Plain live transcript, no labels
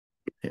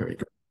Here we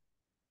go.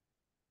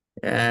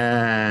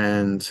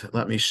 And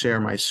let me share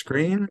my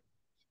screen.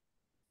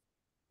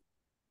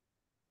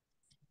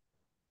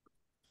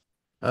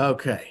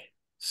 Okay,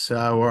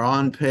 so we're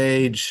on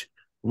page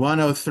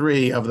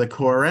 103 of the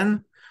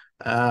Koran,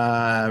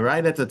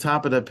 right at the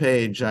top of the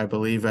page, I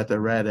believe, at the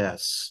red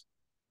S.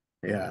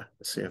 Yeah,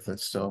 let's see if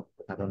that's still,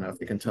 I don't know if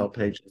you can tell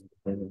pages.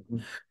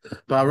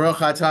 Baruch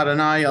atah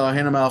Adonai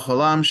Eloheinu melech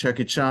haolam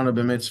shekitzanu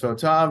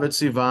b'mitzvotav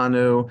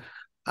v'tzivanu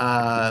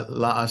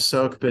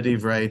la'asok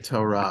b'divrei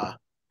Torah.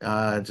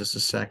 Just a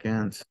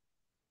second.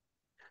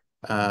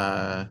 When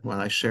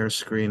I share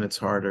screen, it's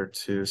harder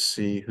to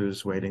see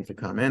who's waiting to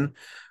come in.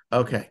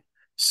 Okay,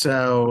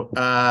 so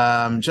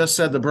just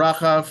said the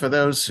bracha for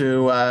those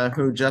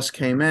who just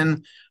came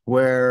in.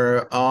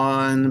 We're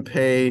on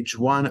page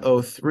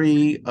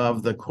 103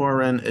 of the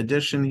Koran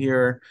edition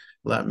here.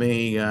 Let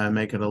me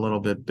make it a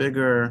little bit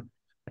bigger,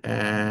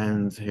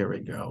 and here we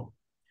go.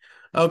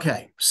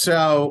 Okay,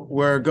 so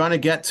we're going to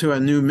get to a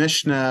new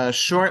Mishnah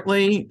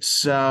shortly.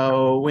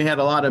 So we had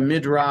a lot of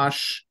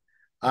midrash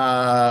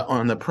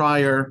on the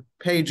prior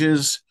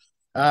pages,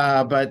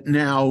 but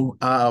now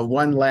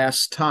one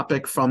last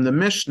topic from the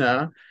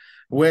Mishnah,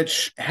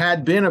 which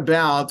had been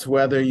about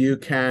whether you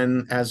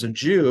can, as a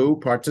Jew,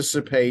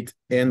 participate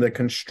in the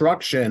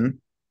construction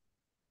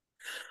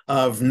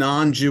of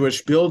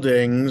non-Jewish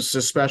buildings,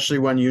 especially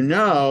when you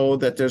know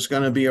that there's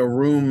going to be a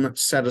room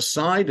set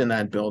aside in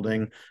that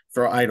building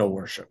for idol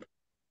worship.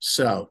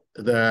 So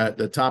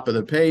the top of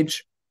the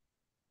page,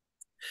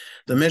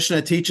 the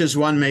Mishnah teaches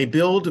one may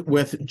build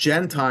with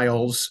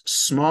Gentiles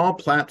small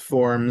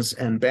platforms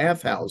and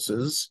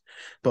bathhouses,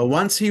 but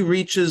once he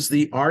reaches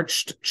the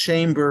arched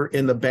chamber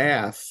in the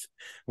bath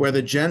where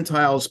the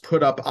Gentiles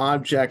put up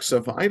objects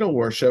of idol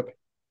worship,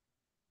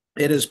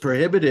 it is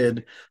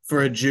prohibited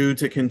for a Jew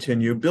to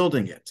continue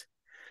building it.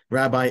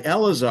 Rabbi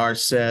Elazar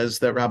says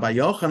that Rabbi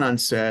Yochanan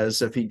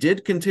says if he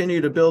did continue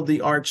to build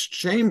the arched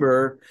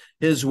chamber,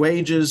 his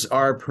wages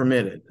are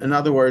permitted. In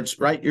other words,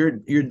 right,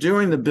 you're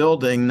doing the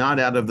building not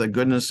out of the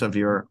goodness of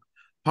your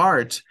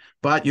heart,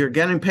 but you're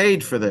getting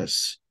paid for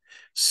this.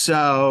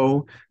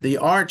 So the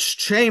arched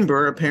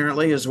chamber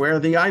apparently is where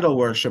the idol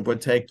worship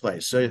would take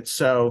place.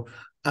 So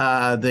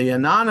the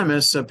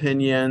anonymous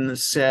opinion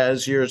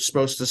says you're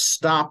supposed to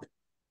stop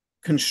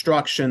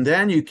construction.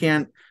 Then you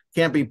can't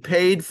be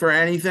paid for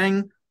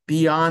anything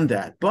beyond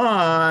that.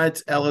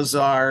 But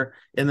Elazar,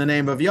 in the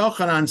name of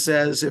Yochanan,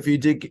 says if you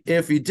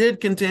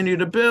did continue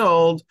to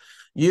build,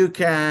 you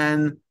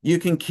can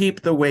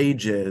keep the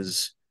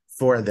wages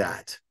for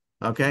that.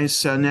 Okay,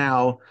 so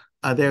now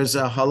there's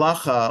a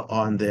halacha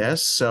on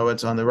this, so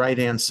it's on the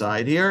right-hand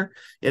side here.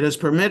 It is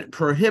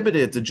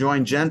prohibited to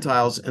join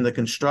Gentiles in the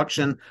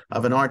construction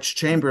of an arched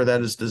chamber that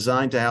is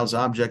designed to house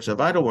objects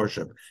of idol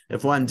worship.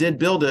 If one did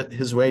build it,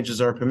 his wages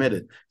are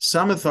permitted.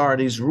 Some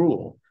authorities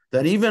rule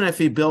that even if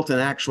he built an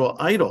actual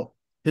idol,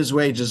 his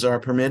wages are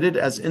permitted,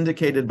 as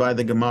indicated by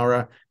the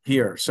Gemara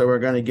here. So we're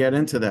going to get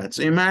into that.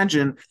 So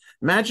imagine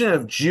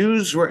if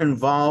Jews were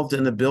involved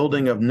in the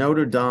building of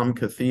Notre Dame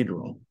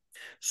Cathedral.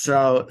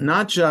 So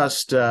not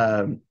just,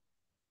 there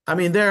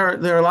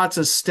are lots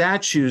of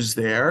statues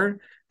there,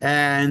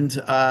 and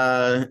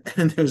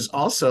there's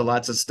also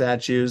lots of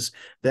statues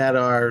that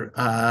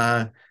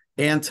are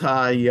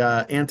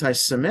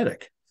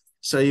anti-Semitic.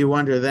 So you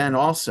wonder then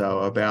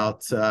also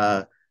about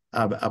that.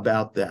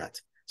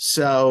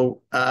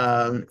 So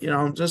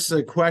just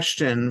a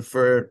question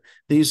for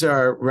these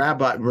are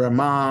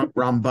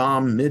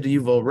Rambam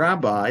medieval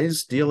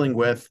rabbis dealing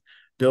with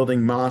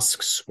building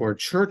mosques or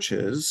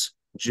churches.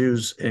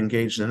 Jews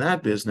engaged in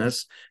that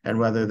business, and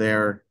whether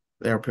they're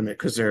permitted,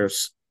 because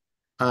there's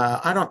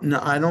I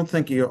don't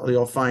think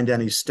you'll find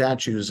any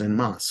statues in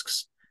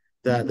mosques.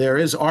 That there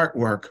is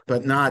artwork,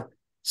 but not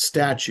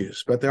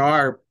statues. But there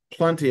are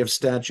plenty of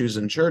statues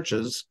in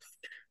churches.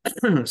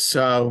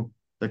 So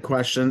the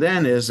question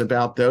then is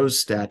about those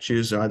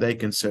statues: are they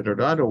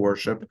considered idol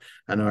worship,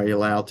 and are you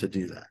allowed to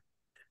do that?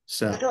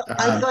 So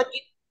I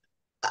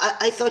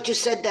thought you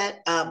said that,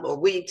 or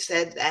we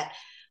said that.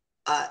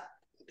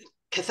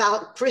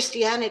 Catholic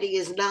Christianity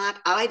is not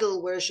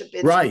idol worship;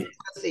 it's right.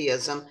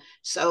 monotheism.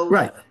 So,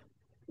 right.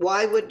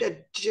 Why would a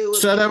Jew?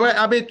 So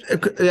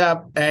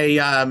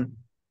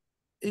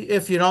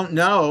if you don't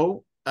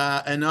know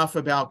enough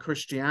about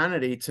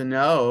Christianity to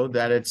know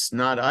that it's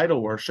not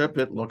idol worship,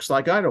 it looks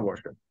like idol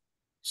worship.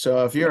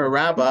 So if you're a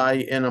rabbi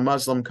in a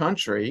Muslim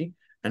country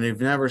and you've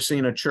never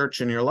seen a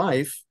church in your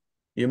life,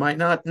 you might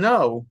not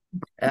know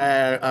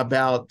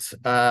about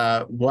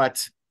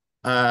what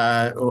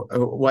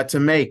to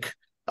make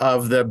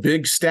of the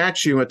big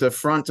statue at the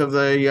front of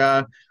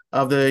the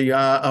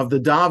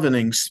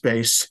davening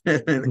space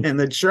in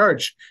the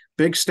church.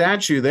 Big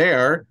statue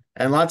there,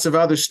 and lots of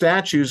other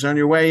statues on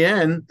your way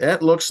in.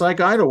 It looks like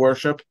idol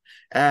worship,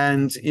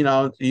 and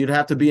you'd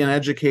have to be an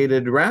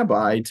educated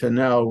rabbi to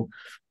know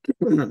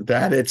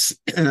that it's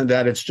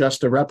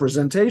just a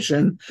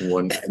representation,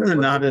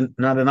 not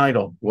an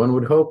idol. One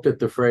would hope that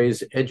the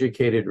phrase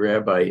 "educated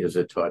rabbi" is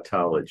a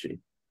tautology.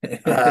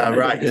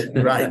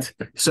 Right.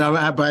 So,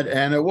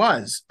 and it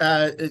was.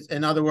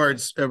 In other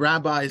words,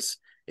 rabbis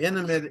in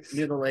the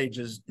Middle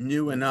Ages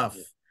knew enough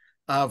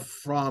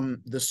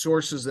from the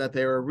sources that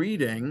they were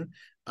reading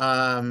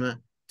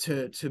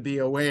to be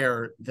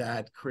aware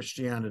that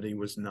Christianity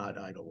was not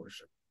idol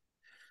worship.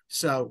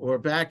 So we're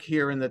back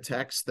here in the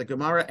text. The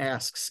Gemara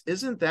asks,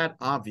 "Isn't that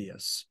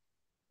obvious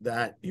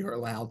that you're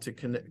allowed to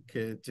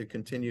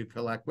continue to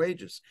collect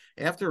wages?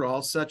 After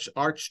all, such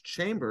arched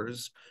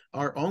chambers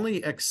are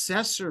only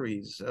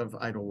accessories of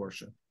idol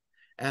worship.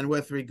 And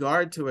with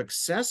regard to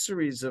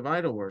accessories of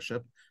idol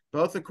worship,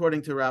 both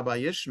according to Rabbi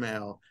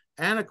Ishmael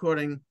and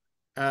according,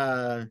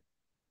 I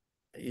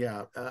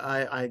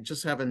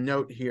just have a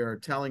note here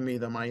telling me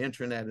that my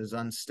internet is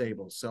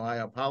unstable. So I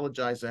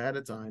apologize ahead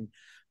of time.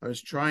 I was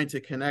trying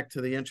to connect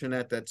to the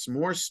internet that's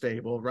more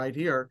stable right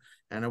here,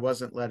 and it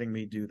wasn't letting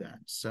me do that.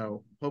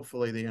 So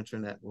hopefully the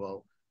internet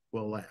will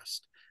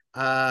last.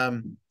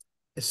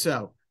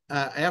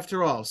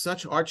 After all,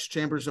 such arch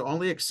chambers are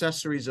only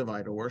accessories of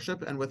idol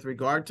worship, and with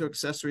regard to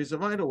accessories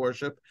of idol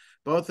worship,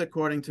 both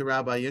according to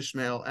Rabbi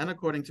Ishmael and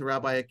according to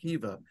Rabbi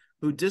Akiva,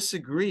 who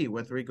disagree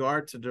with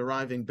regard to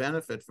deriving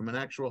benefit from an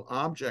actual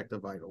object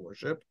of idol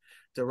worship,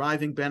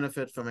 deriving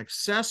benefit from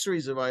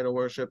accessories of idol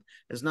worship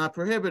is not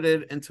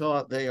prohibited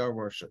until they are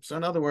worshipped. So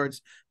in other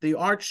words, the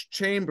arch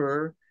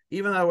chamber,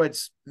 even though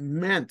it's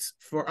meant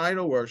for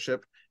idol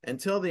worship,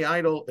 until the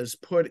idol is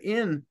put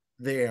in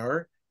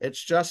there,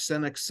 it's just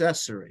an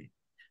accessory.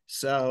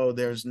 So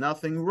there's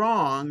nothing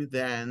wrong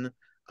then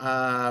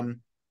with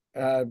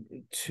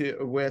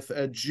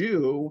a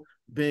Jew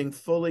being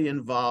fully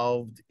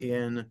involved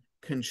in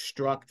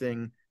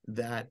constructing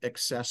that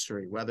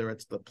accessory, whether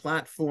it's the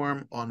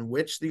platform on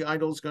which the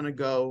idol is going to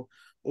go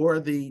or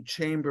the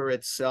chamber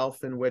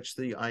itself in which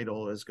the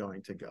idol is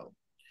going to go.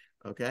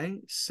 Okay,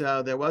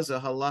 so there was a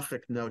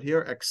halachic note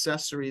here,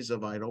 accessories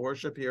of idol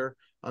worship here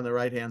on the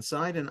right-hand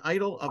side. An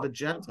idol of a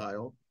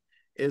Gentile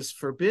is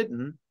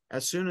forbidden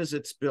as soon as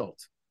it's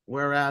built,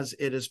 whereas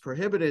it is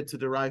prohibited to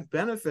derive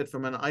benefit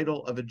from an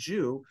idol of a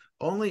Jew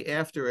only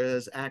after it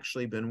has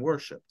actually been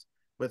worshipped.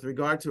 With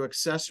regard to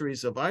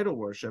accessories of idol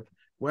worship,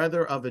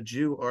 whether of a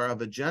Jew or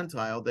of a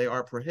Gentile, they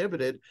are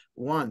prohibited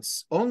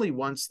only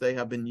once they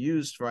have been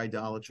used for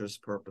idolatrous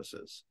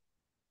purposes.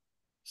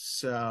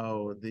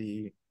 So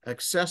the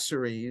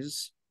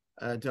accessories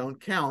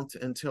don't count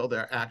until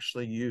they're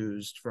actually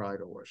used for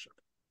idol worship.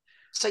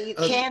 So you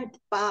can't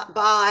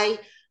buy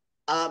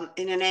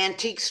in an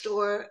antique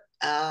store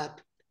a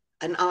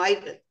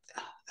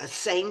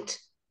saint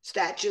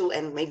statue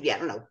and maybe, I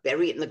don't know,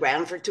 bury it in the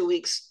ground for 2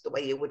 weeks the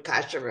way you would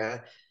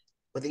kasher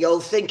with the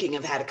old thinking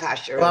of how to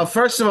kasher. Well,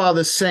 first of all,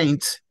 the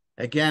saint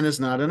again is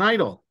not an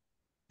idol.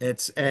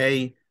 It's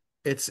a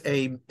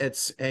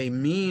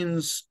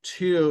means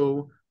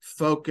to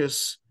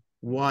focus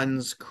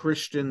one's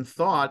Christian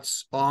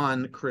thoughts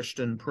on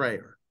Christian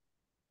prayer.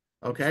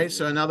 Okay,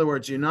 so in other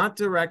words, you're not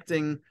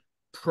directing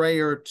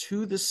prayer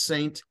to the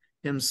saint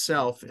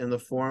himself in the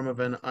form of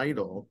an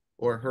idol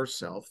or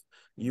herself.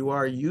 You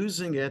are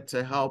using it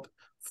to help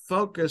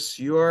focus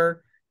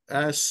your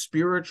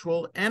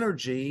spiritual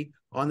energy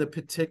on the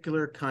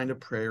particular kind of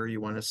prayer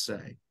you want to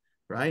say,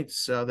 right?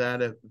 So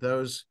that if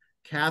those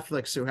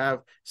Catholics who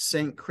have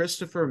St.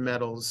 Christopher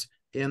medals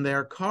in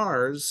their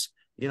cars,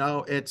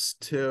 it's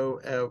to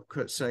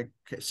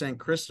St.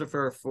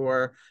 Christopher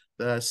for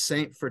the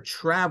saint for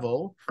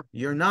travel.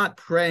 You're not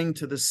praying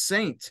to the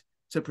saint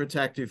to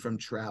protect you from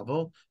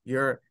travel.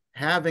 You're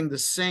having the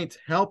saint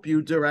help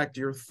you direct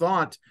your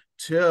thought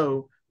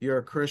to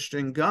your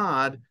Christian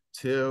God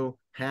to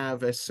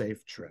have a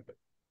safe trip.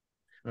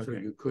 Okay. So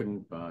you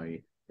couldn't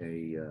buy what do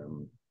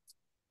you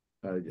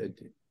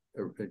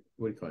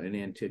call it? An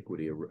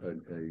antiquity.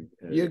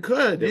 You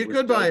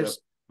could buy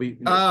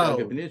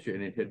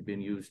and it had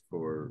been used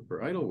for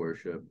idol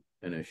worship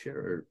and a share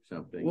or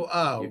something.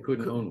 Well, you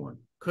couldn't own one.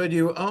 Could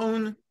you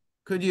own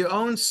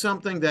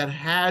something that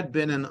had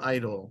been an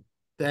idol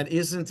that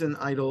isn't an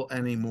idol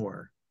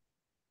anymore?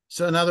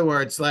 So in other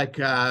words, like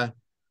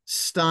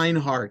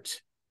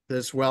Steinhardt,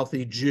 this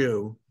wealthy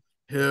Jew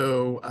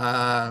who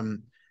I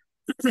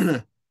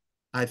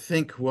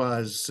think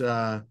was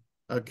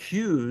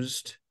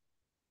accused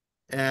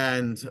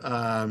and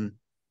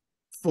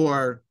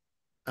for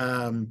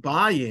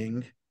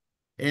buying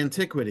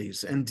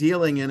antiquities and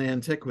dealing in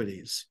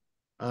antiquities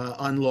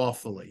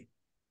unlawfully.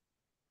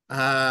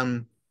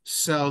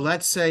 So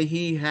let's say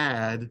he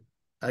had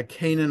a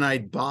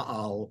Canaanite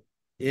Baal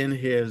in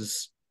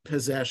his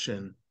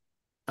possession.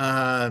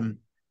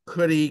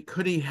 Could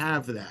he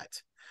have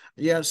that?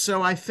 Yeah,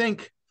 so I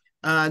think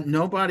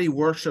nobody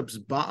worships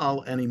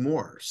Baal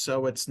anymore.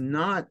 So it's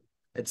not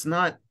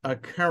a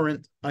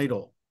current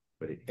idol.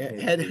 But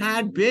it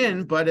had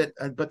been, but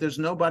there's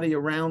nobody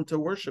around to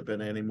worship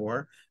it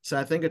anymore. So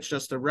I think it's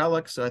just a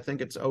relic. So I think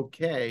it's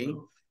okay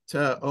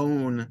to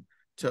own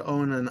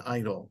an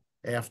idol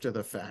after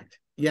the fact.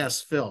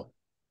 Yes, Phil.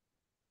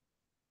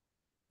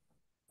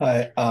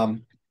 Hi.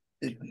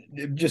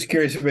 Just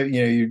curious about,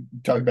 you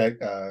talk about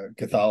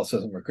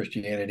Catholicism or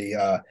Christianity.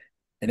 I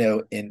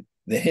know in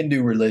the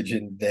Hindu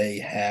religion, they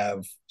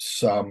have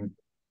some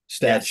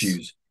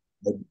statues.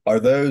 Yes. Are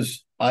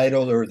those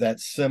idols, or is that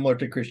similar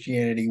to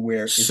Christianity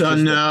where it's So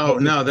just a no,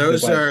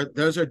 public device?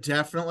 those are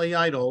definitely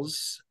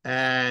idols.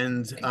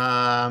 And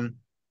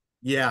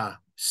yeah.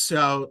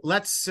 So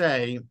let's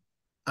say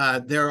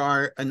there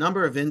are a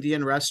number of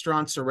Indian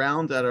restaurants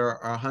around that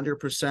are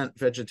 100%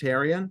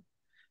 vegetarian,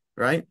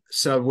 right?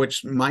 So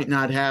which might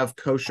not have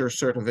kosher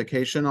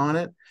certification on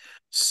it.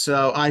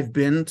 So I've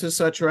been to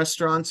such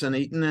restaurants and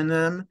eaten in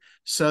them.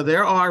 So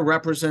there are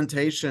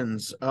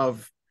representations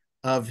of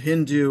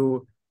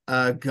Hindu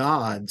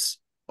gods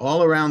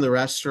all around the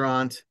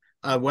restaurant,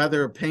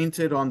 whether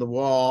painted on the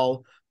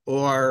wall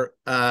or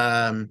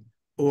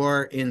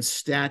in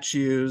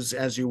statues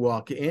as you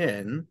walk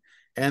in.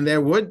 And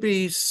there would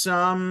be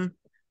some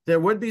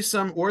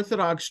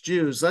Orthodox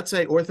Jews, let's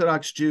say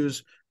Orthodox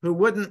Jews, who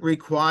wouldn't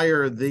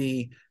require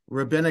the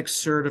rabbinic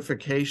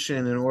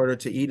certification in order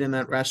to eat in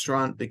that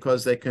restaurant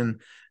because they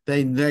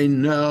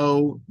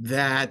know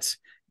that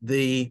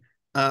the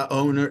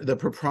the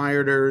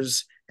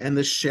proprietors and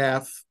the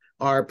chef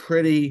are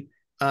pretty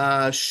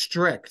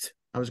strict.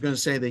 I was going to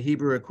say the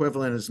Hebrew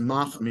equivalent is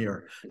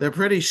machmir. They're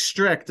pretty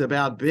strict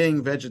about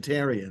being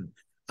vegetarian.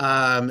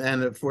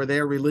 And for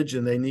their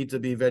religion, they need to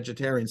be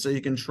vegetarian. So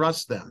you can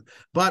trust them,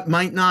 but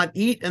might not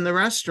eat in the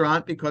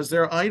restaurant because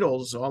there are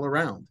idols all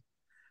around.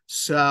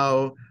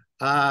 So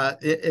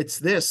it's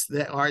this: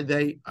 that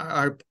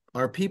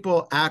are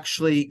people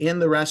actually in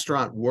the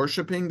restaurant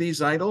worshiping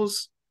these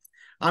idols?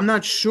 I'm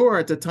not sure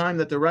at the time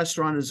that the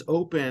restaurant is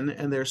open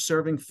and they're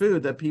serving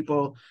food that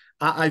people.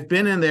 I've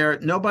been in there.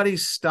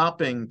 Nobody's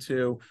stopping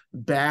to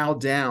bow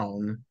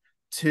down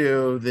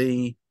to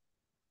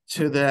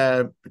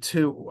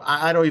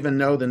I don't even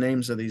know the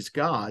names of these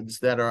gods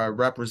that are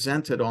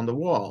represented on the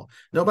wall.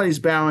 Nobody's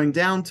bowing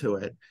down to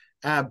it.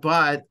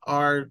 But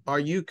are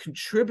you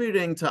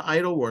contributing to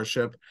idol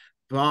worship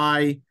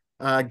by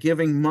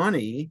giving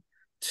money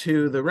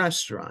to the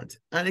restaurant?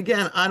 And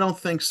again, I don't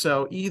think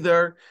so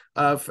either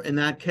in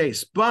that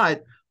case.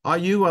 But are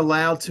you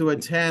allowed to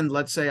attend,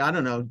 let's say, I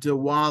don't know,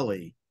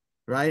 Diwali,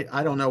 right?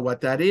 I don't know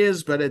what that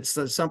is, but it's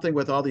something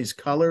with all these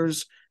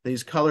colors,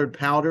 these colored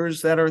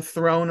powders that are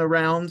thrown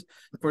around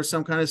for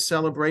some kind of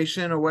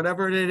celebration or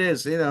whatever it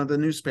is. You know, the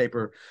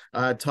newspaper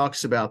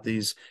talks about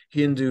these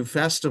Hindu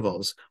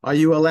festivals. Are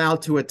you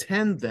allowed to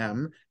attend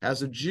them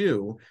as a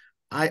Jew?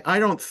 I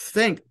don't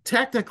think,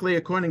 technically,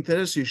 according to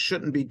this, you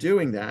shouldn't be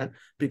doing that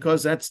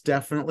because that's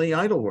definitely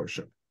idol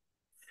worship.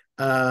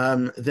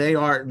 They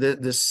are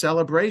the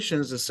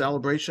celebration is a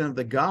celebration of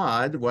the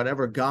god,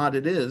 whatever god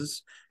it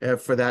is,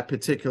 for that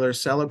particular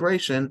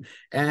celebration,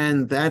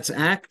 and that's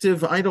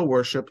active idol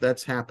worship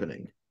that's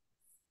happening.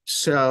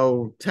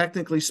 So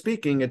technically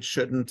speaking, a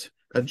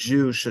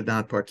Jew should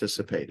not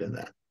participate in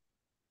that.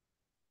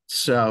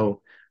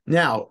 So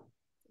now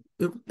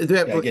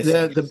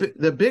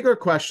the bigger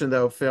question,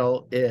 though,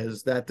 Phil,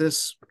 is that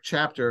this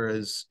chapter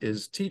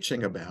is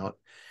teaching about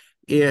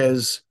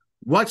is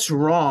what's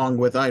wrong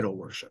with idol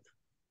worship.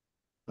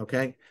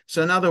 Okay,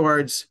 so in other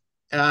words,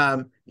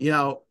 in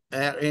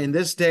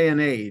this day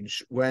and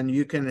age, when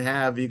you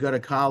go to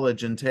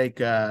college and take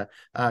a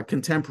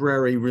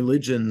contemporary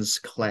religions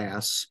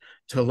class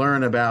to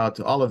learn about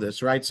all of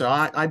this, right? So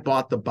I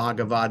bought the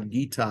Bhagavad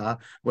Gita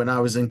when I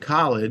was in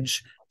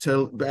college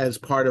as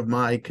part of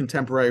my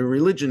contemporary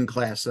religion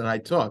class that I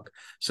took.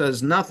 So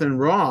there's nothing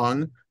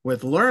wrong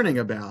with learning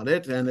about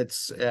it, and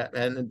it's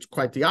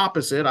quite the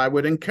opposite. I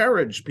would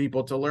encourage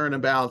people to learn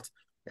about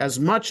as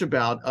much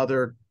about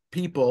other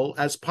people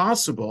as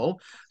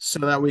possible so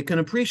that we can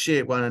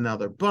appreciate one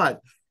another. But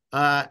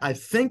I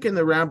think in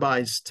the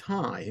rabbi's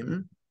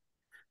time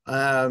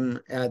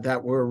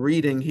that we're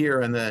reading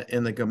here in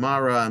the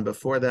Gemara, and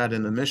before that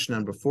in the Mishnah,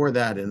 and before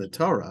that in the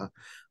Torah,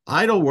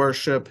 idol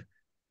worship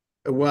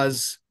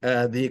was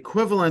the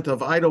equivalent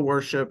of idol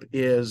worship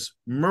is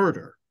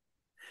murder.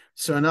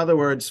 So in other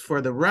words,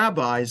 for the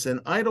rabbis,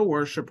 an idol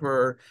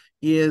worshiper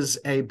is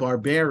a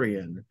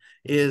barbarian,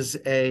 is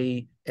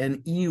an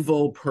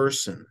evil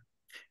person.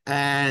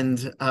 And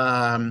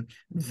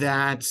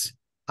that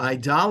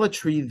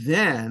idolatry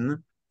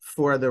then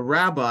for the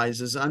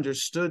rabbis is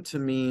understood to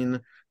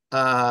mean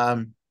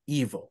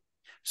evil.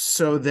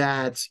 So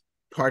that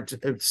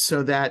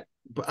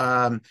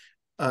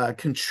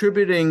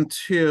contributing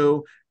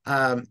to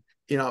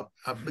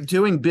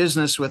doing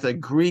business with a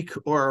Greek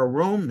or a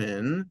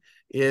Roman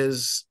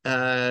is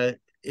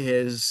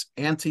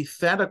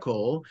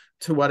antithetical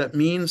to what it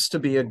means to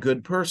be a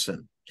good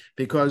person,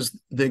 because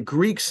the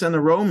Greeks and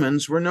the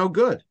Romans were no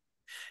good,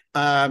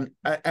 and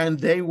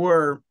they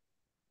were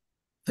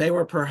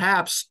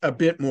perhaps a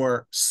bit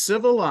more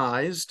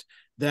civilized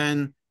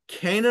than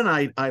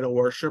Canaanite idol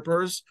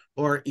worshippers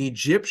or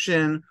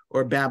Egyptian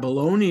or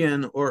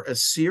Babylonian or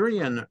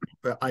Assyrian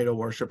idol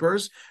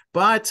worshippers.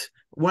 But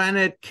when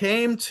it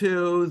came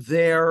to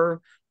their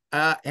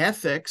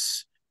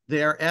ethics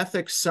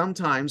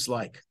sometimes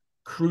like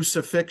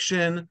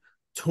crucifixion,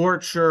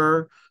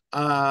 torture,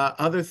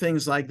 other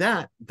things like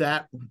that,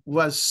 that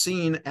was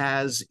seen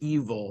as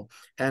evil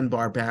and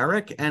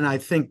barbaric. And I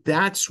think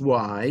that's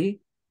why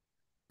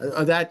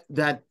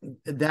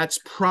that's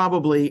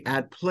probably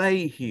at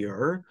play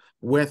here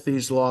with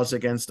these laws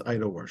against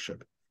idol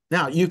worship.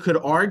 Now, you could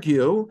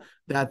argue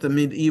that the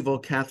medieval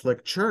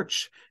Catholic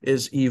Church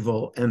is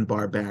evil and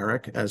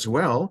barbaric as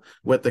well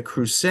with the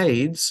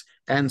Crusades,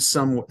 and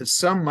some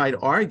might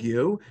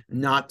argue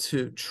not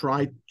to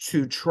try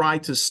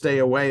to stay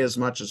away as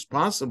much as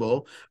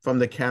possible from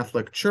the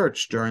Catholic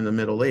Church during the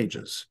Middle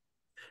Ages.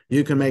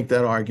 You can make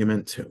that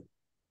argument too.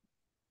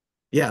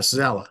 Yes,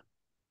 Zella.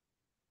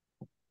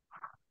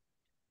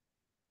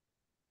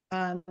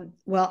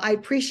 Well, I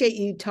appreciate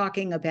you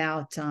talking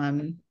about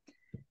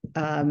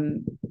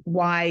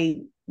why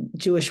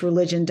Jewish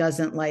religion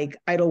doesn't like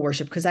idol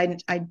worship, because I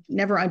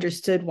never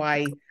understood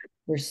why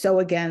we're so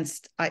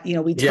against,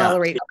 we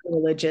tolerate other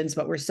religions,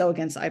 but we're so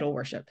against idol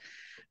worship.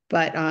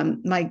 But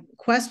my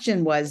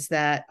question was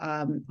that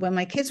when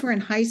my kids were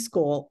in high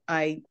school,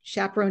 I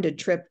chaperoned a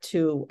trip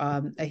to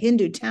a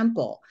Hindu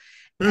temple,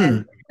 and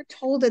we were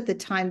told at the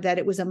time that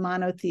it was a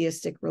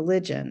monotheistic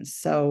religion.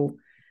 So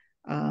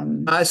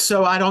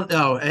I don't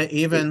know.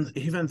 Even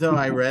though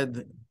I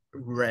read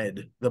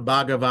the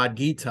Bhagavad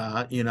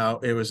Gita,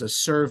 it was a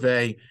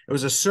survey. It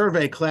was a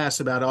survey class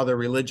about other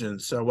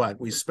religions. So what?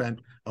 We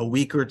spent a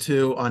week or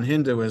two on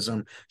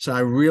Hinduism. So I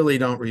really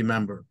don't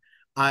remember.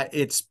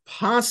 It's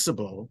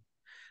possible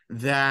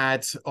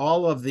that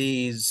all of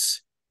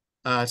these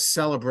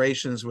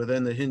celebrations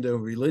within the Hindu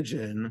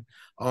religion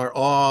are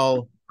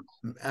all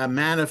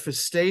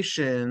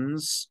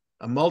manifestations,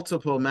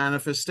 multiple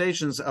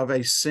manifestations of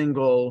a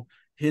single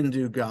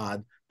Hindu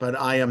god, but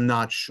I am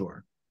not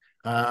sure.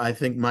 I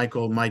think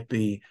Michael might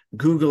be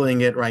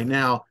Googling it right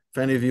now.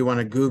 If any of you want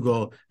to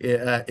Google,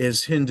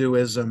 is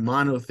Hinduism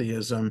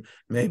monotheism?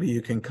 Maybe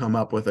you can come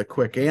up with a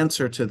quick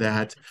answer to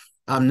that.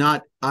 I'm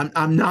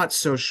not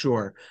so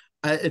sure.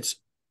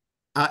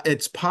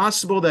 It's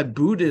possible that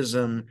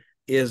Buddhism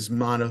is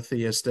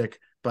monotheistic,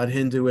 but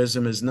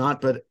Hinduism is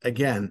not. But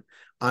again,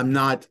 I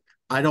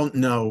don't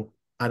know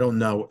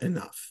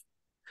enough.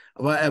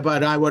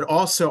 But I would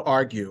also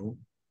argue,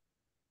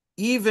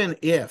 even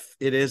if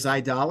it is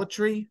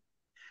idolatry,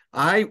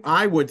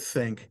 I would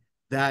think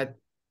that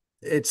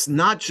it's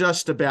not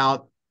just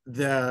about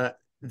that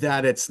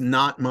it's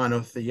not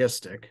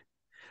monotheistic.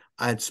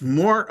 It's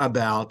more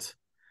about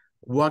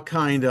what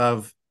kind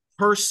of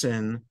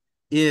person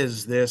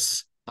is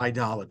this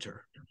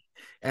idolater.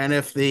 And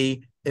if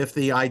the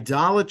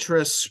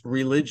idolatrous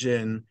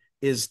religion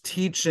is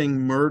teaching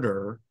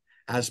murder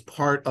as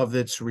part of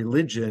its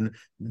religion,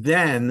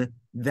 then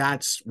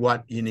that's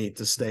what you need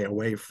to stay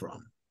away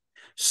from.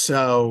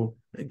 So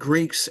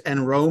Greeks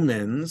and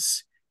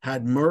Romans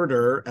had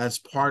murder as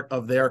part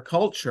of their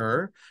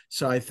culture.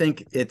 So I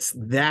think it's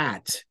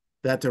that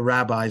the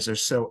rabbis are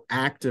so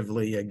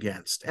actively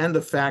against. And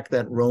the fact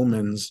that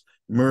Romans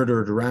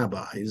murdered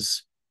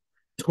rabbis,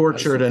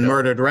 tortured and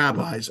murdered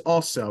rabbis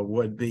also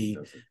would be,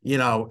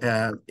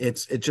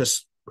 it's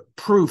just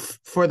proof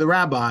for the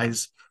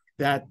rabbis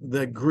that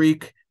the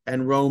Greek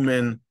and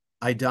Roman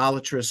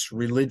idolatrous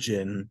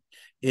religion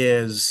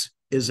is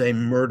a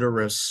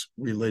murderous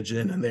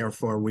religion, and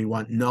therefore we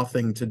want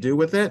nothing to do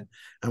with it,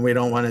 and we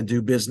don't want to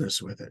do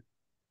business with it.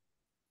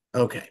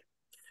 Okay,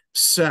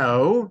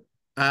 so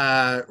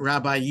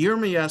Rabbi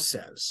Yirmiyah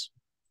says,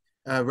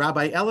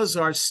 Rabbi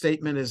Elazar's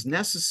statement is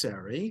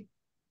necessary.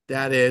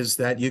 That is,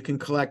 that you can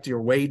collect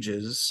your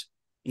wages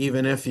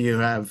even if you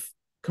have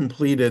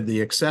completed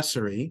the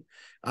accessory,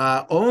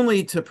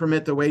 only to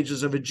permit the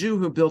wages of a Jew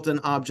who built an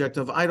object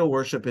of idol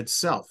worship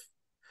itself.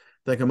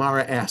 The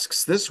Gemara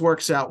asks, this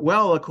works out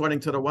well according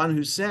to the one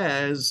who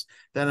says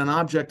that an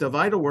object of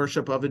idol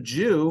worship of a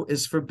Jew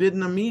is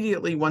forbidden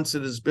immediately once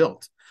it is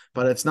built,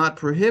 but it's not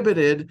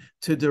prohibited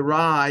to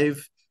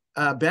derive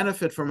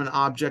benefit from an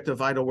object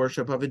of idol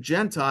worship of a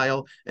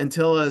Gentile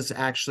until it is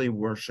actually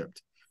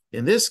worshipped.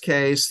 In this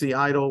case, the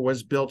idol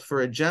was built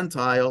for a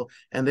Gentile,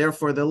 and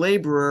therefore the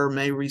laborer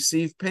may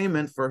receive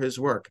payment for his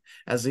work,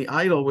 as the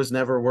idol was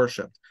never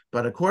worshipped.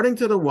 But according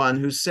to the one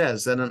who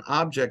says that an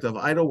object of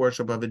idol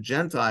worship of a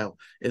Gentile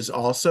is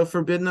also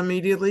forbidden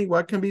immediately,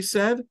 what can be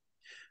said?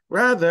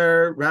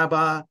 Rather,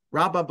 Rabba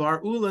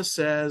Bar Ula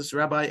says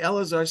Rabbi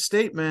Elazar's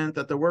statement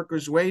that the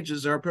worker's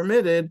wages are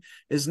permitted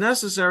is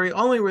necessary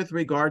only with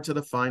regard to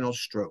the final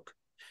stroke,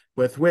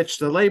 with which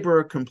the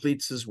laborer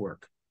completes his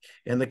work.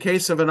 In the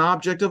case of an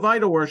object of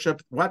idol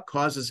worship, what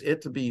causes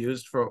it to be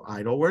used for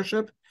idol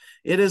worship?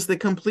 It is the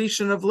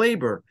completion of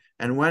labor.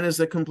 And when is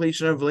the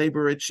completion of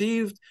labor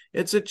achieved?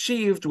 It's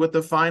achieved with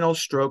the final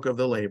stroke of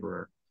the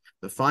laborer.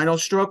 The final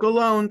stroke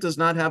alone does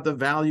not have the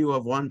value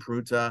of one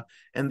pruta,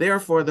 and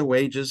therefore the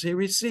wages he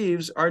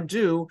receives are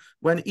due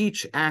when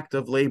each act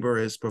of labor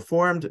is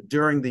performed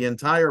during the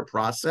entire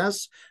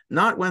process,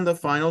 not when the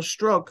final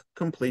stroke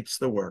completes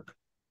the work.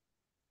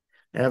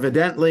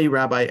 Evidently,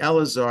 Rabbi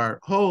Elazar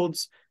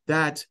holds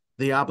that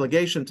the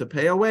obligation to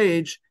pay a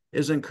wage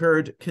is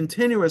incurred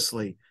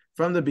continuously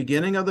from the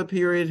beginning of the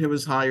period he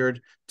was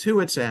hired to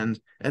its end,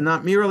 and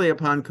not merely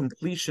upon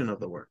completion of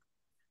the work.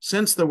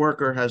 Since the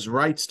worker has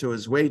rights to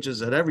his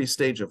wages at every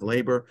stage of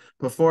labor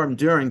performed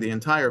during the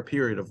entire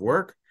period of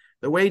work,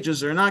 the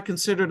wages are not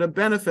considered a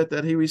benefit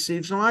that he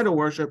receives from idol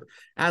worship,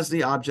 as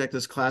the object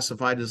is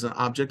classified as an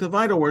object of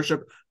idol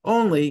worship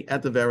only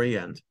at the very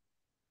end.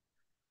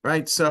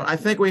 Right? So I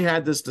think we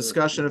had this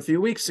discussion a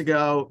few weeks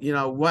ago,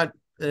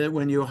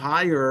 when you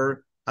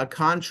hire a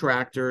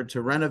contractor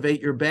to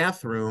renovate your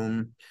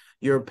bathroom,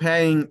 you're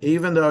paying,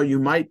 even though you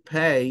might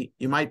pay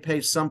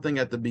something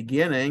at the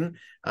beginning,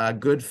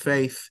 good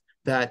faith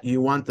that you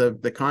want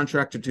the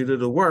contractor to do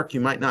the work. You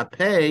might not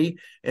pay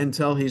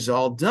until he's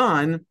all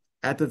done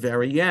at the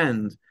very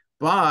end.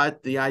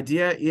 But the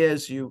idea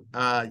is you're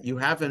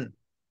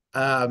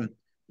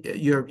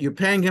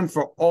paying him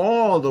for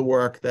all the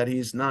work that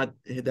he's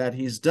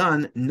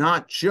done,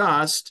 not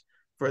just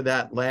for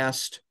that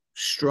last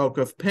stroke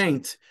of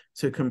paint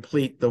to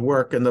complete the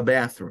work in the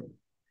bathroom.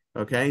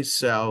 Okay,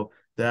 so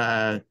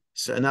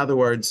in other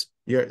words,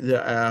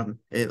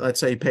 let's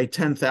say you pay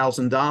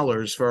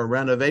 $10,000 for a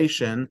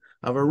renovation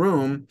of a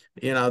room.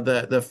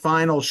 The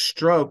final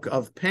stroke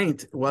of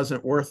paint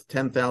wasn't worth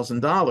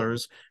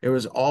 $10,000. It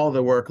was all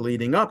the work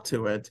leading up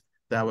to it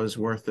that was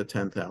worth the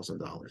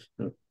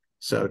 $10,000.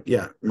 So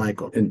yeah,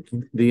 Michael. And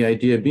the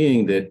idea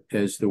being that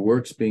as the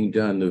work's being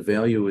done, the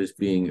value is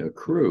being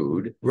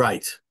accrued.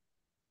 Right.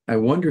 I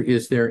wonder,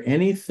 is there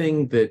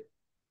anything that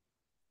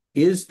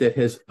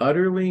has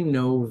utterly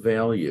no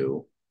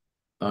value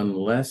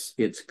unless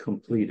it's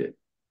completed?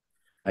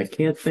 I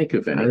can't think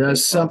of anything.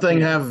 Does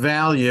something have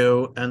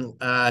value and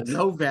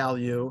no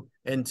value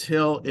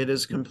until it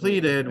is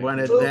completed, when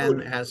it then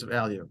has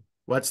value?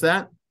 What's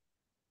that?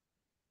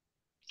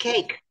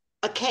 Cake.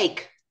 A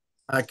cake.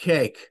 A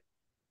cake.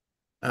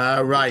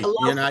 Right.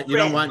 You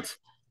don't want.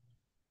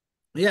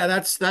 Yeah,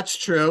 that's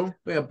true.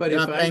 Yeah, but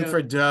you're not paying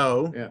for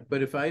dough. Yeah,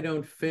 but if I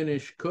don't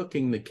finish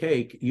cooking the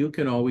cake, you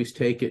can always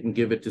take it and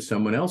give it to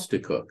someone else to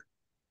cook.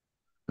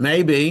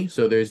 Maybe.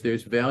 So there's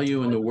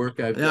value in the work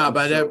I've done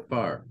so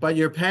far. But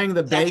you're paying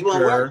the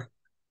baker.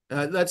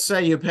 Let's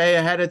say you pay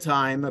ahead of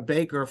time a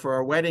baker for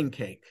a wedding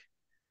cake.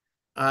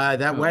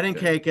 That wedding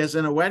cake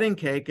isn't a wedding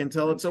cake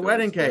until it's a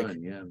wedding cake.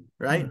 Done, yeah.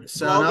 Right.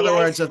 So in other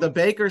words, if the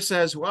baker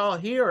says, well,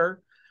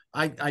 here,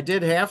 I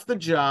did half the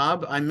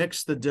job. I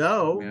mixed the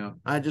dough. Yeah.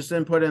 I just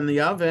didn't put it in the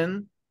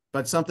oven,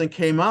 but something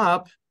came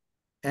up,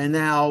 and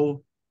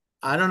now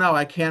I don't know,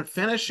 I can't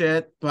finish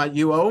it, but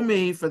you owe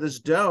me for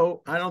this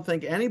dough. I don't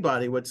think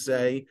anybody would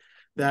say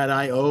that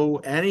I owe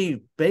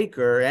any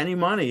baker any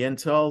money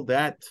until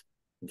that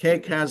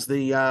cake has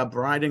the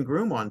bride and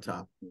groom on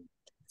top.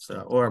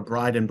 So, or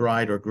bride and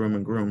bride, or groom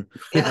and groom,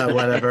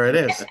 whatever it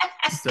is.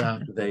 So,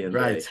 they and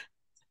right.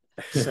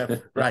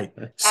 So, right.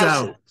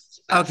 So,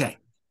 okay.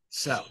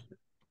 So,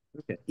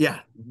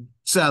 yeah.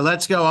 So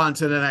let's go on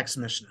to the next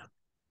Mishnah.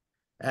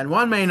 And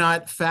one may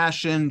not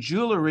fashion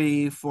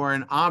jewelry for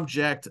an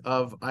object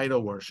of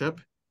idol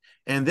worship.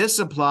 And this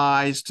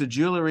applies to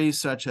jewelry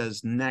such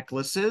as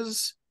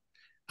necklaces,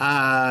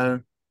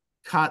 katlaot,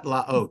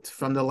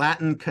 from the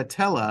Latin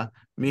catella,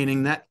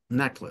 meaning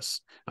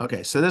necklace.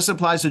 Okay, so this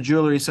applies to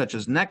jewelry such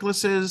as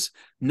necklaces,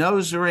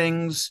 nose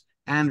rings,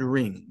 and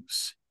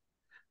rings.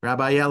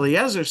 Rabbi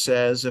Eliezer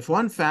says, if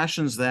one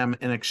fashions them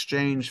in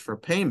exchange for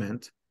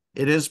payment,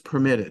 it is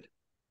permitted.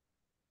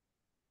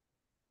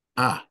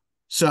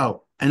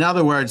 So in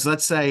other words,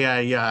 let's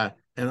say an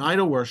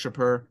idol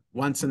worshiper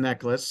wants a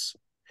necklace,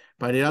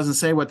 but he doesn't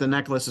say what the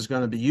necklace is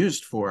going to be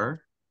used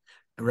for,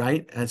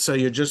 right? And so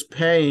you're just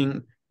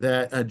paying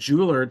a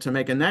jeweler to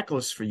make a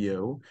necklace for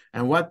you,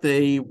 and what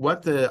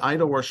the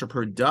idol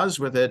worshiper does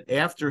with it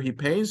after he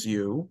pays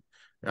you,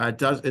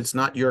 it's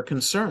not your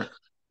concern.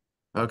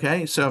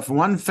 Okay, so if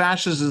one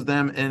fashions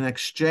them in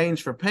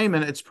exchange for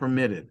payment, it's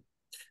permitted.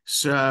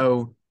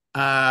 So,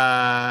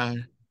 right,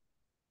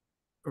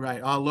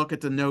 I'll look at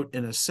the note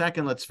in a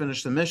second. Let's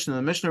finish the Mishnah.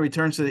 The Mishnah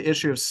returns to the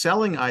issue of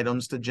selling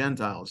items to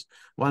Gentiles.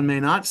 One may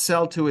not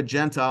sell to a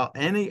Gentile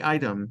any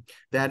item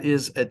that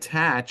is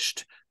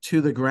attached to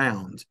the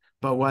ground,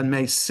 but one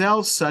may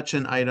sell such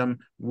an item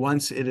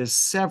once it is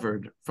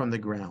severed from the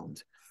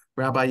ground.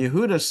 Rabbi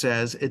Yehuda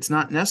says it's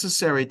not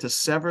necessary to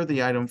sever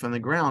the item from the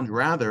ground.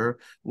 Rather,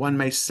 one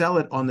may sell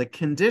it on the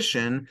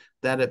condition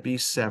that it be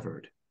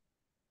severed.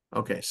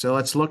 Okay, so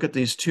let's look at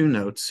these two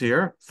notes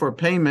here. For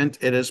payment,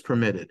 it is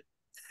permitted.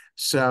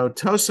 So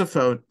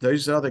Tosafot,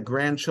 these are the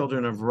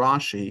grandchildren of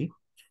Rashi.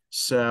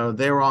 So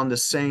they were on the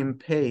same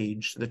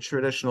page, the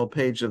traditional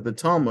page of the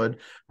Talmud.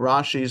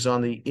 Rashi's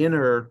on the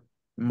inner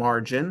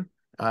margin.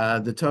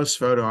 The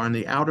Tosafot are on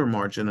the outer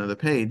margin of the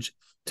page.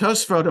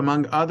 Tosfot,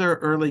 among other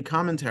early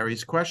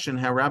commentaries, question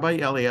how Rabbi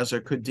Eliezer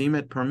could deem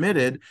it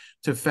permitted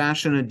to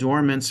fashion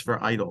adornments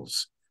for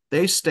idols.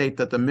 They state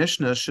that the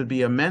Mishnah should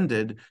be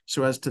amended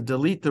so as to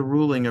delete the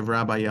ruling of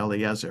Rabbi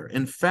Eliezer.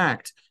 In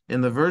fact,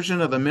 in the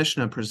version of the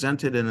Mishnah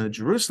presented in the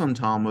Jerusalem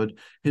Talmud,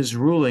 his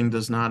ruling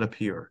does not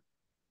appear.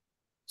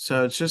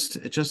 So it's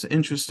just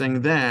interesting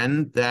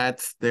then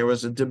that there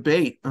was a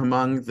debate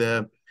among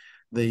the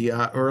the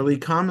early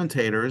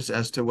commentators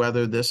as to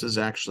whether this is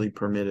actually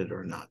permitted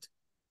or not.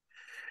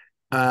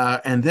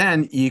 And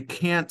then you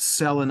can't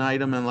sell an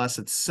item unless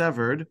it's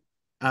severed.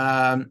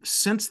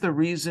 Since the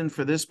reason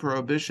for this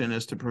prohibition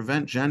is to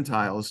prevent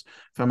Gentiles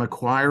from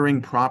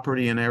acquiring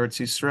property in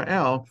Eretz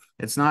Yisrael,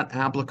 it's not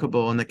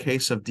applicable in the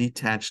case of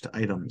detached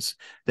items.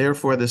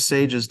 Therefore, the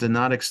sages did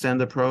not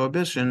extend the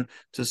prohibition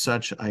to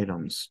such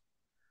items.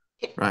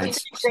 Right. An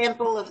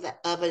example of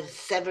a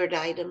severed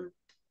item.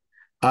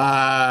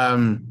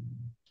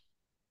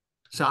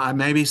 So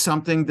maybe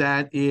something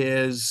that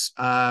is,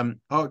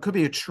 it could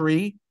be a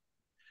tree.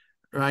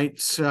 Right.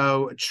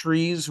 So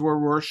trees were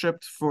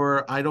worshipped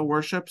for idol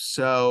worship.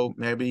 So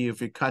maybe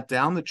if you cut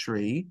down the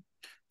tree,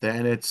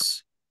 then it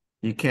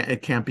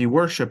can't be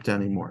worshipped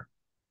anymore.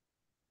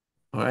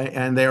 All right.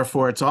 And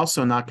therefore it's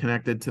also not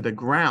connected to the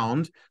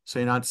ground. So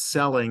you're not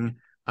selling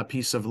a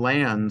piece of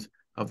land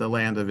of the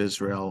land of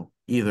Israel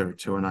either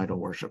to an idol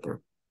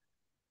worshiper.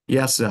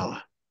 Yes,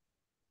 Ella.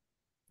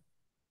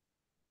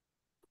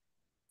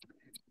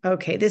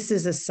 Okay, this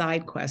is a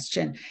side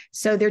question.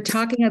 So they're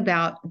talking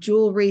about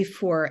jewelry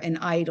for an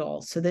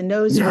idol. So the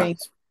nose ring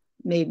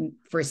made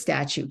for a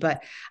statue,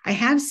 but I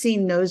have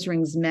seen nose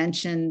rings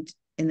mentioned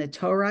in the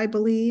Torah, I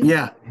believe.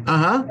 Yeah.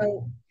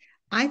 So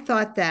I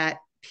thought that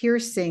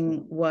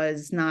piercing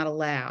was not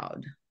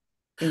allowed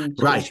in Jewish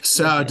right.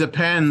 So religion.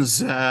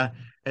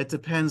 it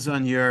depends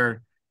on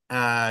your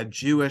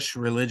Jewish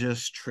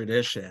religious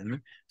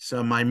tradition.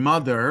 So my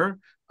mother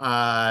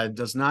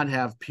does not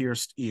have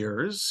pierced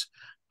ears.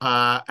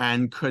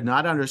 And could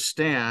not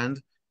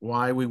understand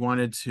why we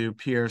wanted to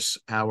pierce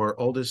our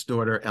oldest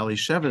daughter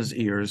Elisheva's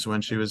ears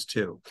when she was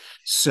 2.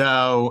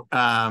 So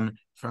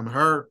from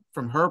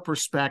her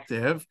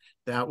perspective,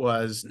 that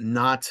was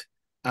not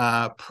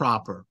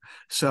proper.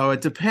 So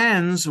it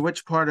depends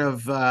which part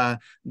of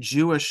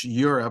Jewish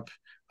Europe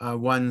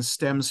one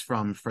stems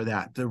from for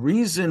that. The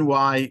reason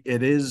why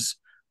it is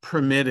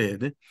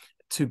permitted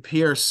to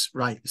pierce,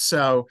 right?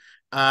 So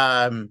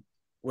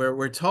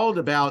we're told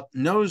about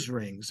nose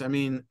rings. I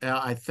mean,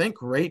 I think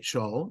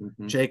Rachel,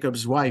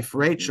 Jacob's wife,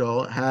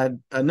 Rachel,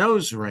 had a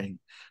nose ring.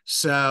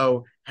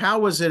 So how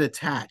was it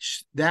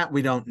attached? That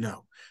we don't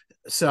know.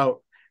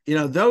 So,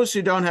 those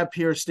who don't have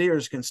pierced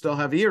ears can still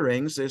have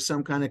earrings. There's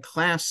some kind of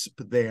clasp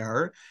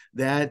there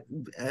that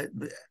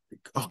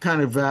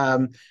kind of,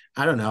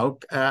 I don't know,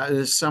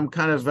 some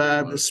kind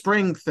of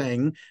spring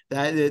thing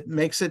that it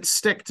makes it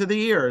stick to the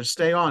ears,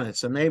 stay on it.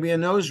 So maybe a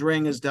nose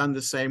ring is done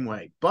the same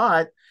way.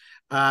 But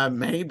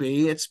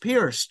maybe it's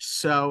pierced.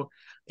 So,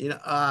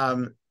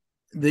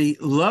 the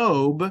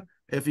lobe,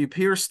 if you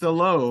pierce the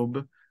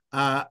lobe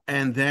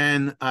and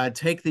then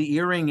take the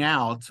earring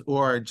out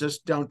or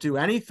just don't do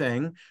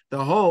anything,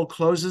 the hole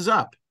closes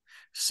up.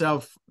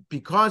 So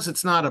because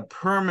it's not a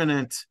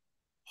permanent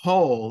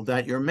hole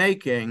that you're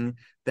making,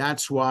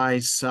 that's why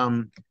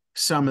some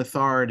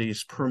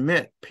authorities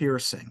permit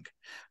piercing.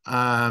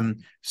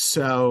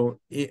 So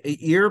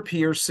ear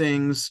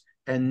piercings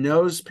and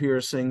nose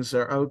piercings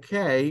are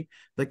okay.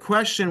 The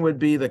question would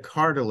be the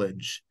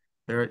cartilage.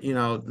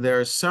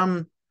 There's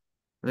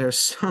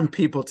some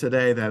people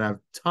today that have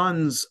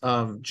tons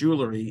of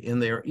jewelry in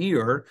their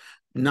ear,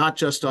 not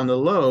just on the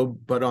lobe,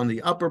 but on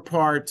the upper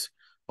part,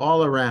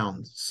 all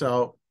around.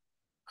 So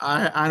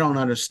I don't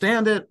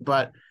understand it,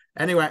 but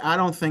anyway, I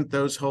don't think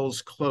those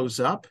holes close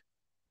up.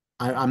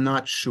 I'm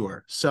not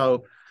sure.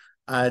 So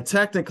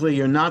technically,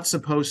 you're not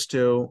supposed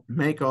to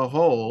make a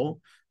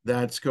hole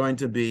that's going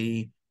to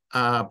be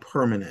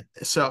permanent.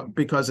 So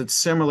because it's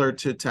similar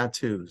to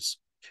tattoos,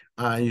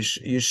 you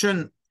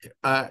shouldn't.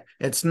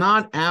 It's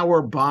not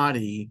our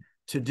body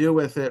to do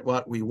with it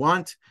what we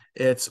want.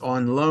 It's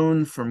on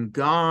loan from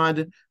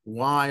God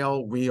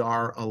while we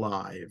are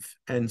alive,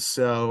 and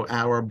so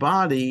our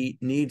body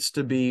needs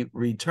to be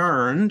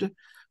returned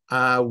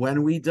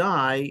when we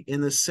die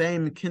in the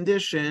same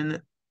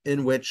condition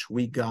in which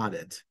we got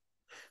it.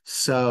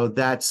 So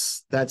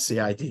that's the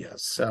idea.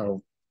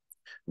 So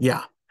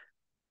yeah.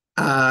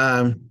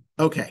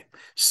 Okay,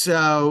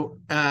 so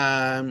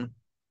now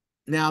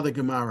the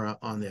Gemara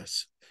on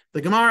this. The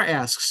Gemara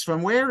asks,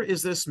 from where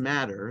is this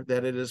matter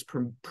that it is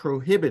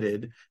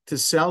prohibited to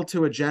sell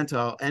to a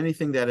Gentile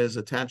anything that is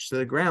attached to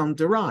the ground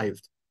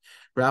derived?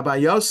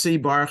 Rabbi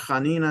Yossi Bar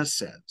Chanina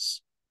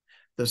says,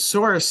 the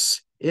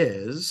source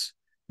is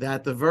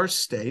that the verse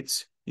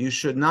states, you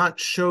should not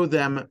show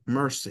them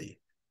mercy,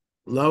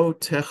 lo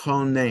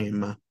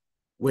techonem,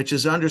 which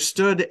is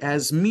understood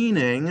as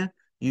meaning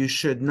you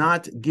should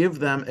not give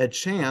them a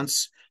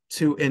chance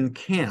to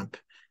encamp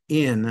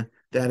in,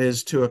 that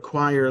is, to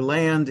acquire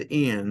land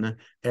in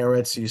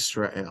Eretz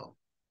Yisrael.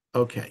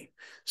 Okay,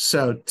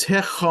 so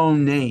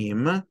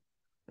techonem,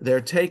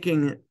 they're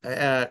taking,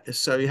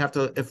 so you have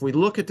to, if we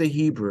look at the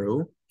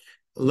Hebrew,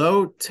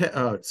 lo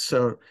techanem.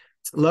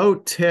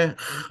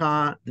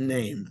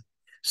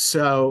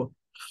 So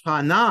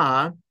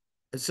Hannah,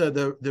 so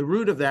the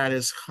root of that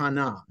is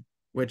Hannah,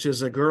 which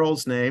is a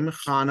girl's name,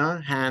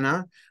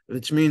 Hannah,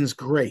 which means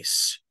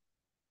grace.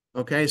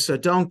 Okay, so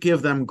don't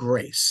give them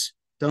grace.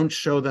 Don't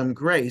show them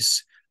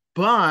grace.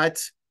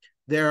 But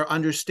they're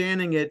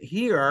understanding it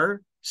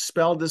here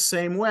spelled the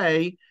same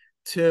way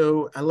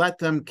to let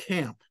them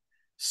camp.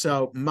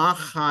 So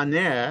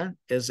machaneh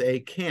is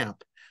a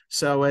camp.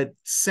 So it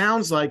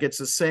sounds like it's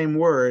the same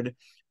word,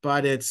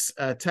 but it's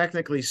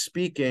technically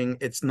speaking,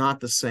 it's not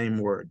the same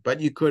word. But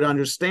you could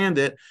understand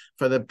it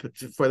for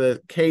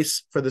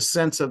the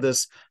sense of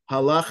this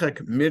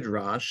halachic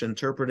midrash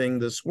interpreting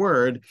this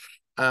word,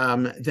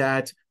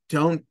 that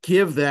don't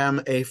give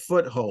them a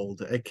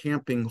foothold, a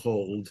camping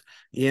hold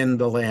in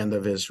the land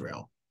of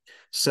Israel.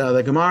 So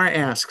the Gemara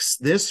asks,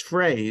 this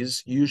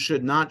phrase, you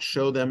should not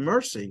show them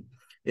mercy,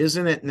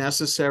 isn't it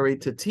necessary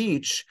to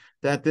teach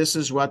that this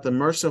is what the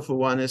merciful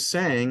one is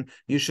saying?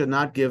 You should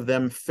not give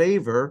them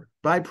favor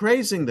by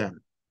praising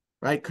them,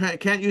 right?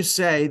 Can't you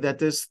say that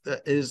this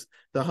is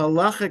the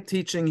halachic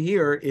teaching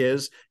here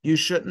is you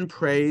shouldn't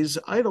praise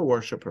idol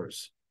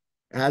worshipers,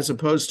 as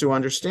opposed to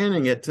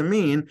understanding it to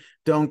mean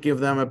don't give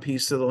them a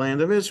piece of the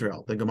land of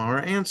Israel? The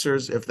Gemara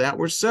answers, if that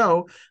were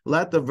so,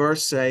 let the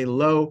verse say,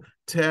 lo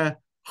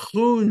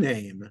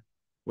techunem,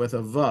 with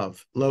a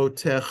vav, lo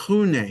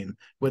techunem,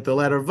 with the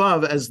letter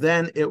vav, as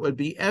then it would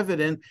be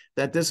evident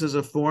that this is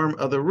a form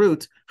of the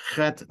root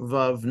chet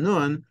vav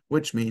nun,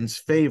 which means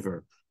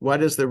favor.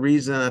 What is the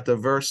reason that the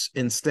verse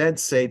instead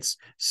states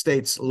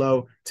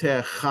lo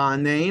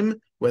techanem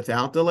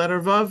without the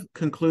letter vav?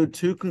 Conclude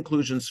two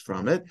conclusions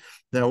from it: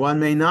 that one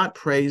may not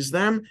praise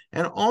them,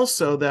 and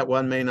also that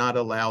one may not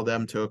allow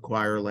them to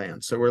acquire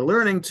land. So we're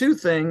learning two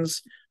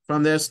things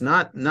from this,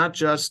 not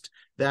just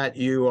that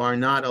you are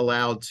not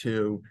allowed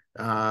to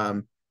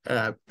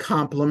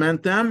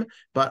compliment them,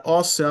 but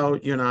also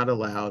you're not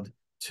allowed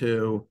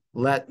to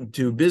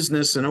do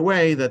business in a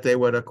way that they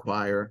would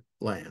acquire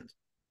land.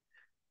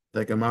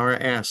 The Gemara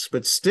asks,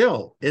 but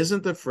still,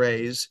 isn't the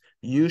phrase,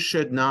 you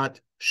should not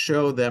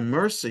show them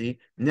mercy,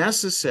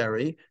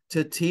 necessary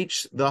to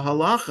teach the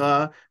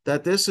halacha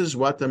that this is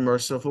what the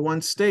merciful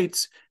one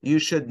states, you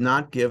should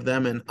not give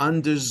them an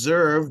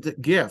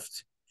undeserved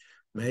gift?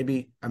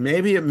 Maybe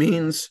it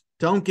means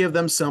don't give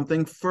them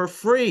something for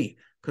free,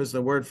 because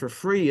the word for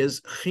free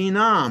is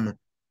chinam,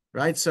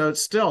 right? So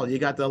it's still, you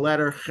got the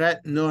letter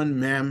chet nun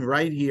mem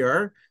right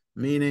here,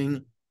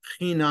 meaning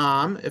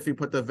chinam if you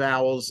put the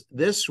vowels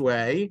this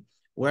way,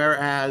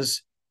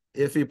 whereas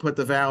if you put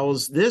the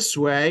vowels this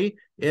way,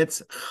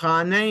 it's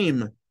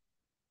chanem.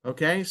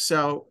 Okay,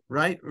 so,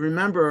 right,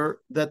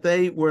 remember that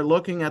they were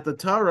looking at the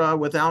Torah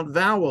without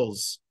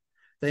vowels.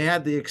 They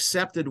had the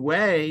accepted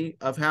way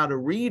of how to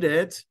read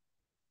it,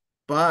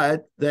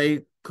 but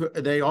they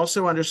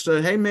also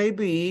understood, hey,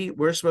 maybe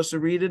we're supposed to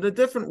read it a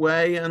different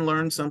way and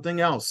learn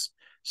something else.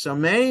 So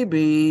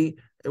maybe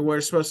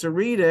we're supposed to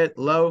read it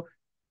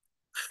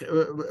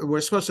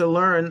we're supposed to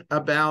learn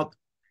about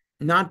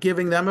not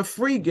giving them a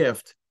free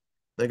gift.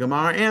 The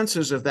Gemara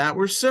answers, if that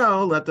were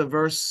so, let the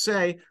verse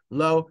say,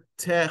 lo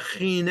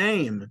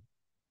techinem.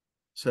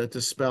 So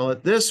to spell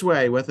it this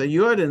way, with a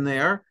yud in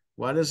there,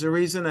 what is the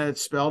reason that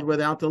it's spelled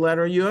without the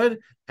letter yud?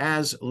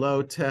 As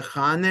lo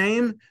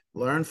techanem,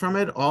 learn from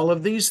it all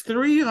of these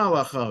three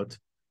halachot.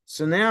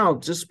 So now,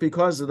 just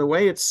because of the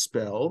way it's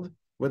spelled,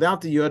 without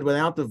the yud,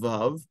 without the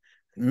vav,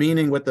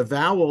 meaning with the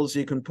vowels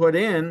you can put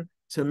in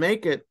to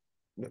make it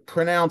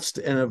pronounced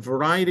in a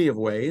variety of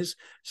ways.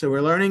 So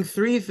we're learning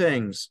three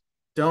things.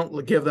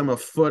 Don't give them a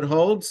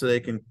foothold so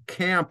they can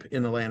camp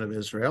in the land of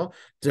Israel.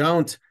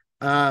 Don't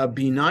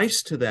be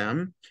nice to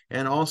them.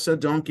 And also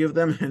don't give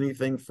them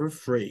anything for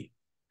free.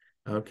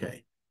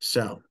 Okay,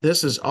 so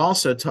this is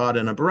also taught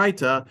in a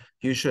Braita.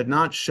 You should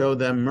not show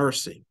them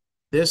mercy.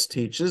 This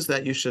teaches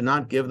that you should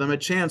not give them a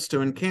chance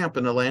to encamp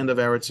in the land of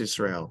Eretz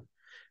Yisrael.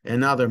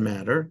 Another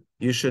matter,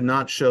 you should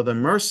not show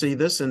them mercy.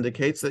 This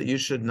indicates that you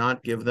should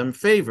not give them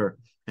favor.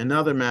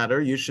 Another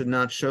matter, you should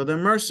not show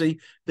them mercy.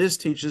 This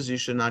teaches you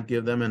should not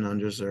give them an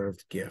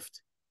undeserved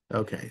gift.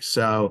 Okay,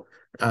 so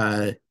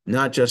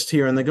not just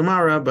here in the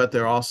Gemara, but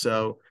they're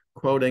also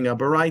quoting a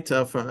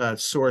Baraita from a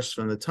source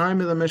from the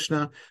time of the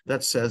Mishnah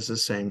that says the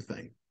same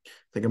thing.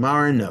 The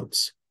Gemara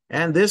notes,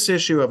 and this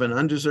issue of an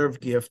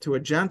undeserved gift to a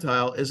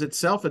Gentile is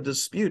itself a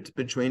dispute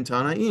between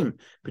Tanaim,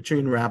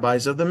 between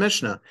rabbis of the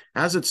Mishnah,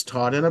 as it's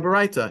taught in a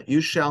Baraita.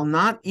 You shall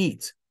not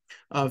eat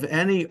of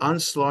any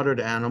unslaughtered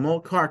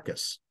animal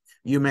carcass.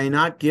 You may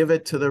not give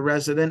it to the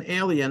resident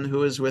alien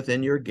who is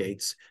within your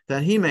gates,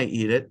 that he may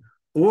eat it,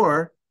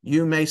 or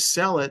you may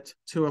sell it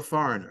to a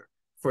foreigner,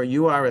 for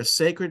you are a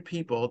sacred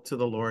people to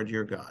the Lord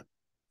your God.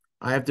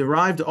 I have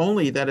derived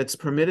only that it's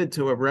permitted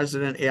to a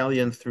resident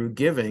alien through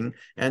giving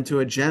and to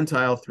a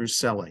Gentile through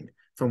selling.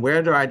 From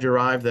where do I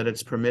derive that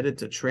it's permitted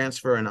to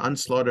transfer an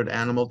unslaughtered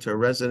animal to a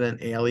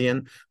resident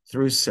alien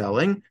through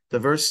selling? The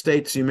verse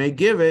states you may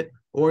give it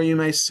or you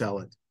may sell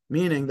it,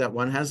 meaning that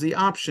one has the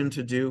option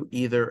to do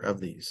either of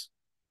these.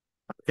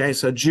 Okay,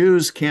 so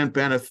Jews can't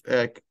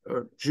benefit,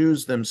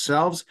 Jews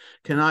themselves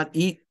cannot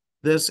eat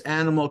this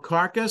animal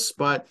carcass,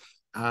 but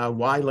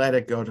why let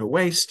it go to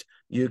waste?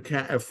 You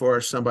can, for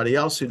somebody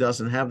else who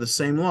doesn't have the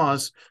same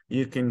laws,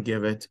 you can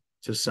give it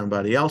to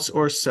somebody else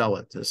or sell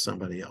it to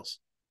somebody else.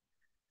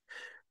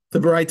 The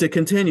Baraita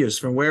continues,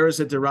 from where is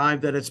it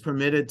derived that it's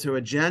permitted to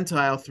a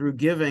Gentile through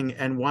giving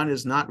and one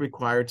is not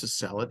required to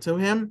sell it to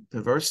him?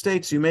 The verse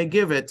states, you may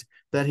give it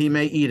that he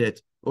may eat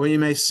it, or you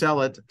may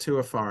sell it to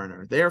a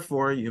foreigner.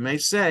 Therefore, you may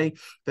say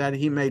that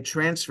he may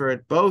transfer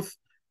it both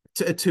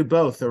to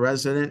both a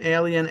resident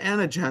alien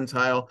and a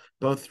Gentile,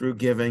 both through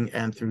giving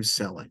and through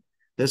selling.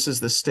 This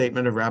is the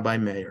statement of Rabbi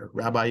Meir.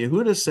 Rabbi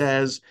Yehuda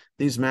says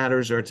these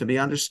matters are to be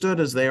understood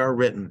as they are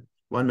written.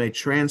 One may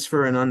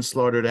transfer an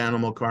unslaughtered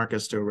animal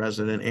carcass to a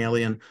resident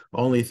alien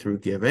only through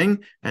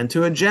giving, and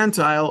to a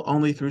Gentile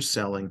only through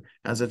selling,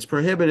 as it's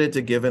prohibited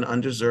to give an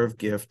undeserved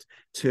gift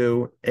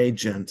to a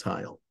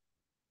Gentile.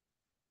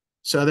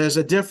 So there's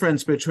a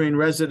difference between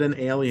resident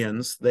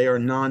aliens, they are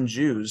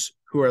non-Jews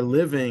who are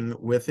living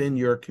within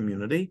your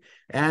community,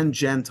 and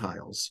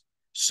Gentiles.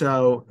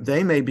 So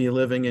they may be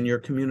living in your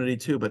community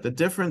too, but the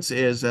difference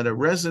is that a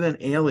resident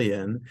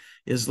alien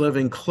is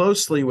living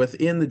closely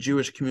within the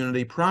Jewish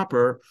community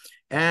proper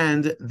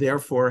and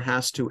therefore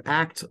has to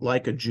act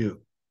like a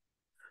Jew.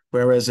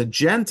 Whereas a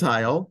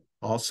Gentile,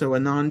 also a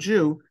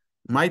non-Jew,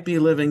 might be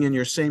living in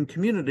your same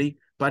community,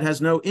 but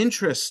has no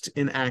interest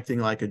in acting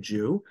like a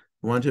Jew,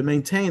 want to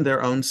maintain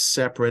their own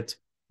separate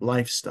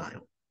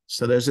lifestyle.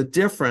 So there's a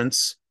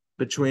difference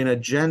between a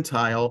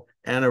Gentile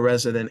and a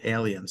resident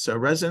alien. So a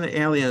resident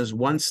alien is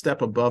one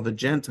step above a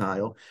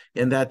Gentile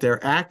in that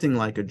they're acting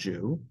like a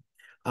Jew,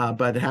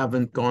 but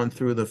haven't gone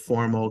through the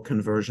formal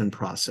conversion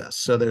process.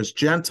 So there's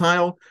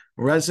Gentile,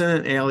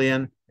 resident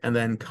alien, and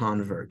then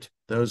convert.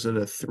 Those are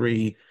the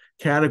three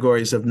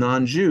categories of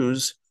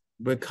non-Jews,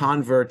 but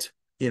convert,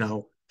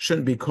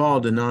 shouldn't be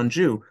called a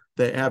non-Jew.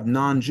 They have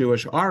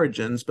non-Jewish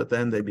origins, but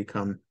then they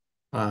become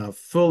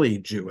fully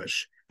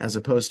Jewish, as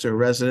opposed to a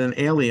resident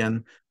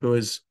alien who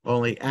is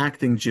only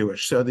acting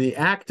Jewish. So the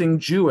acting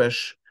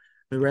Jewish,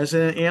 the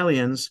resident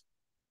aliens,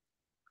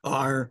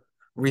 are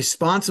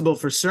responsible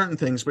for certain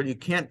things, but you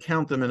can't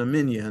count them in a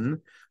minyan,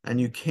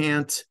 and you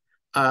can't.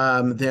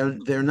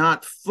 They're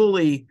not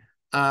fully.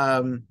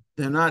 They're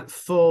not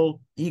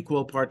full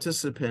equal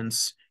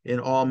participants in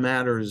all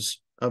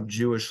matters of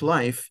Jewish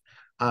life.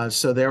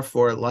 So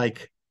therefore,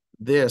 like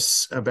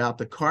this about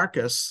the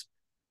carcass,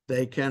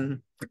 they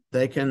can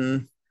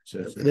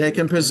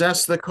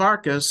possess the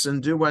carcass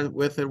and do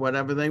with it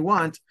whatever they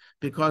want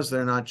because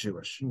they're not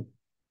Jewish.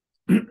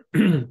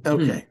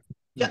 Okay.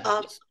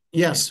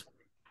 Yes.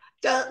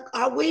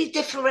 Are we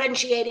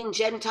differentiating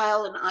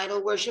Gentile and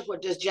idol worship, or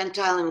does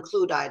Gentile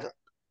include idol?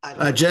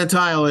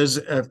 Gentile is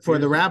for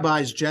the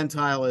rabbis.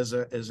 Gentile is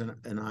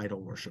an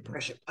idol worshiper.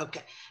 Worship.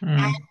 Okay.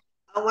 And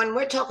when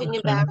we're talking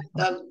about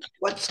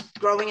what's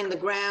growing in the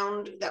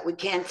ground that we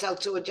can't sell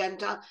to a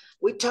Gentile,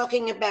 we're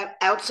talking about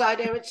outside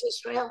Eretz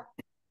Israel.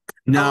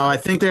 No, I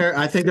think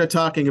they're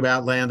talking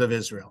about land of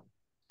Israel.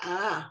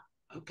 Ah,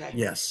 okay.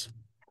 Yes.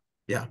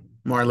 Yeah,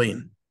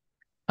 Marlene.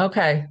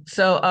 Okay,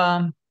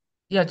 so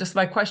just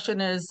my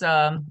question is,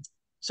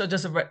 so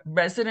does a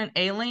resident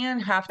alien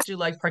have to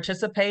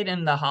participate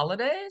in the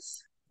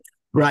holidays?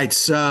 Right.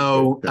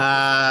 So,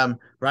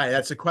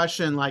 that's a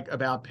question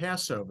about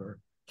Passover.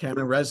 Can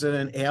a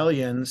resident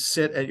alien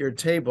sit at your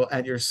table,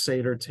 at your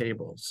Seder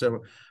table?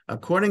 So,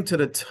 according to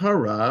the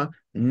Torah,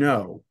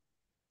 no.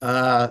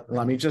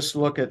 Let me just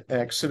look at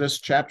Exodus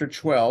chapter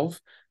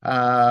 12,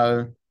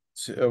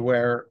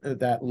 where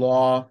that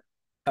law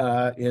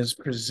is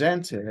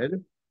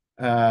presented.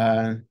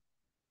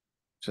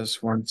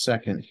 Just 1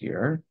 second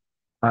here.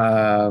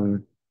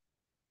 It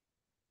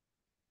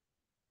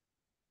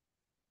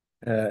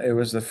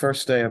was the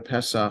first day of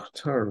Pesach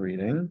Torah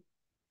reading.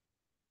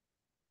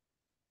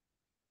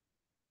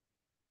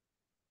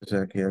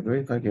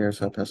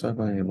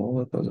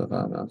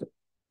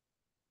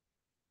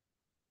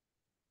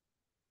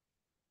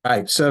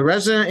 Right, so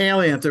resident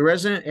alien, if the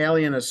resident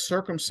alien is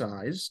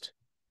circumcised,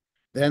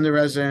 then the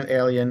resident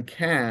alien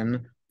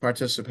can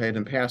participate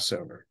in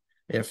Passover.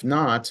 If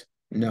not,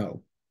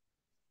 no.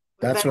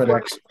 That's what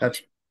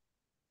that's.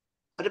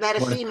 What about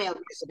a female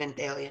resident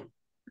alien?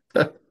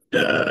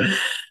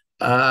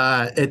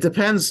 It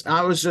depends.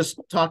 I was just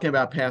talking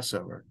about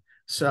Passover.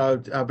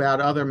 So about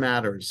other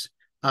matters.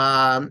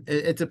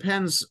 It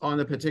depends on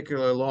the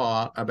particular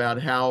law about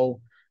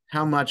how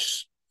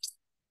much.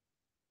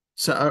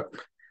 So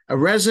a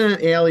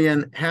resident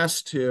alien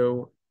has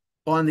to,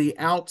 on the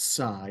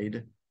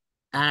outside,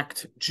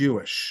 act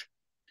Jewish,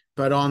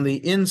 but on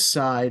the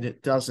inside,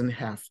 it doesn't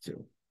have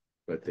to.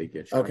 But they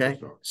get okay.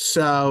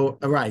 So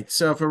right.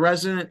 So if a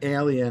resident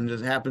alien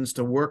just happens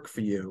to work for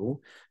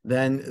you,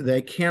 then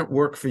they can't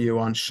work for you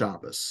on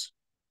Shabbos.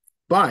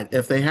 But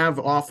if they have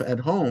off at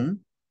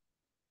home,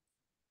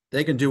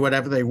 they can do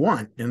whatever they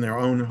want in their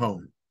own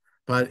home.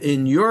 But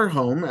in your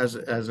home, as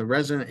a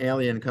resident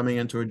alien coming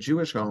into a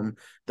Jewish home,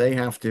 they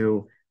have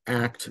to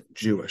act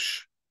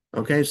Jewish.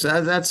 Okay,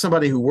 so that's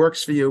somebody who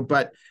works for you,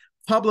 but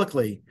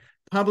publicly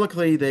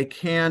they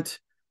can't.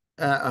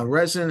 A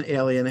resident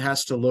alien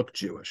has to look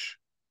Jewish,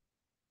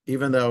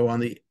 even though on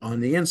the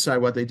inside,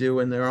 what they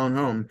do in their own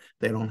home,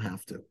 they don't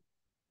have to.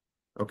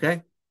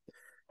 Okay.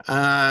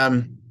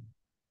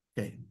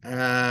 Okay.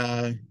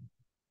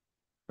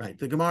 Right.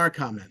 The Gemara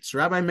comments.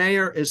 Rabbi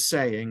Meir is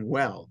saying,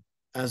 well,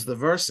 as the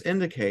verse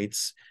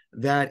indicates,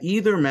 that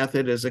either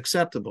method is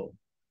acceptable.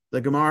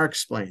 The Gemara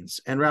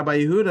explains, and Rabbi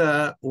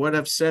Yehuda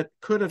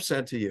could have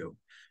said to you,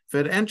 if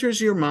it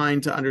enters your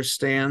mind to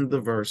understand the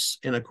verse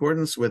in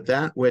accordance with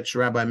that which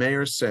Rabbi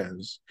Meir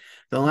says,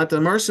 then let the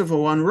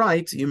merciful one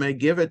write, you may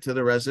give it to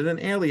the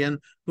resident alien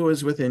who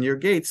is within your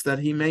gates, that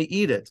he may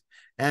eat it.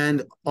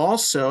 And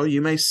also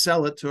you may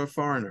sell it to a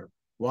foreigner.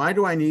 Why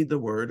do I need the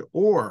word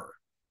or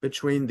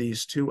between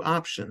these two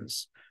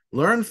options?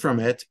 Learn from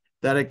it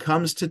that it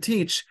comes to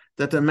teach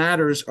that the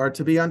matters are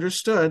to be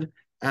understood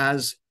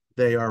as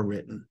they are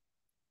written.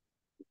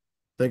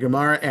 The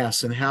Gemara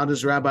asks, and how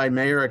does Rabbi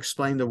Meir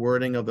explain the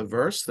wording of the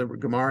verse? The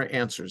Gemara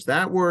answers,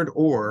 that word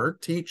or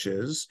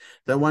teaches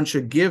that one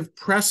should give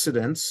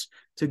precedence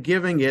to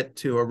giving it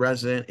to a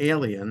resident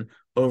alien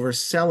over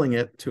selling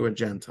it to a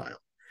Gentile.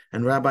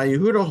 And Rabbi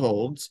Yehuda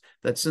holds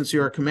that since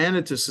you are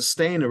commanded to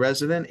sustain a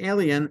resident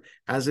alien,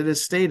 as it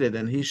is stated,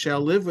 and he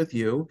shall live with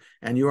you,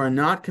 and you are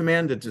not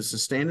commanded to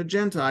sustain a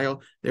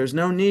Gentile, there's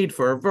no need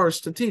for a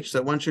verse to teach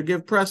that one should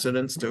give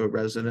precedence to a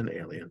resident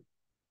alien.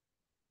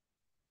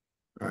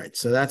 All right,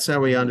 so that's how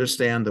we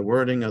understand the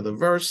wording of the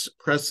verse,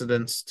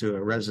 precedence to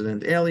a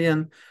resident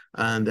alien,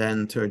 and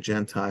then to a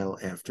Gentile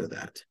after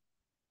that.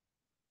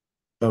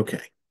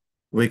 Okay,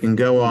 we can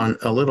go on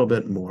a little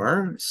bit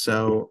more.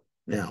 So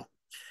now,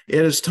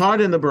 it is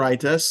taught in the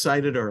Braita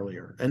cited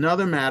earlier.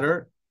 Another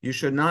matter, you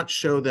should not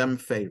show them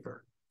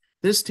favor.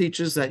 This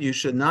teaches that you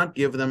should not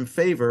give them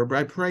favor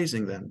by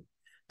praising them.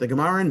 The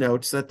Gemara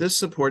notes that this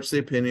supports the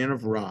opinion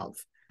of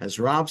Rav. As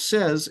Rav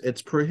says,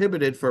 it's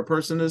prohibited for a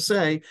person to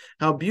say,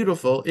 how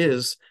beautiful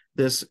is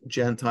this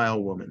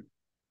Gentile woman.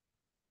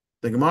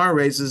 The Gemara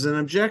raises an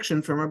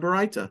objection from a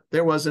Baraita.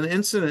 There was an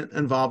incident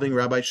involving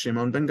Rabbi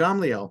Shimon ben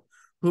Gamliel,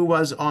 who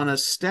was on a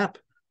step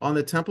on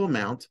the Temple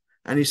Mount,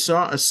 and he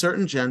saw a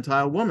certain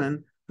Gentile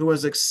woman who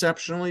was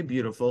exceptionally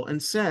beautiful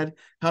and said,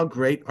 how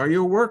great are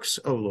your works,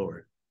 O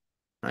Lord.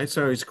 Right,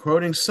 so he's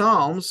quoting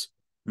Psalms,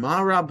 Ma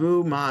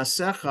Rabu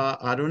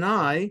Ma'asecha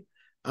Adonai,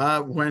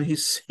 when he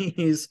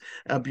sees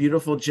a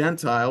beautiful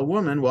Gentile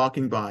woman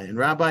walking by. And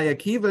Rabbi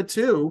Akiva,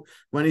 too,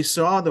 when he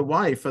saw the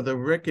wife of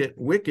the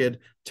wicked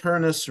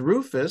Turnus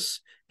Rufus,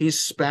 he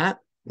spat,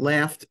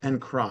 laughed,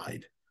 and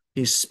cried.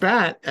 He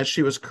spat as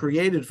she was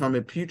created from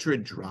a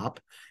putrid drop.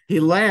 He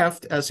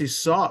laughed as he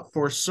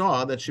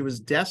foresaw that she was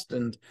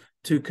destined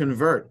to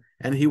convert,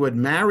 and he would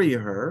marry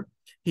her.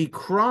 He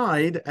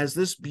cried as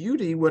this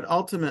beauty would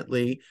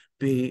ultimately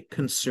be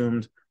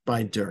consumed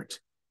by dirt.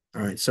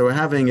 All right, so we're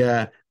having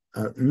a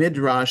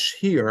midrash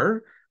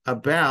here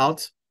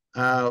about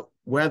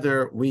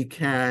whether we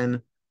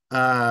can,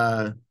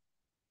 so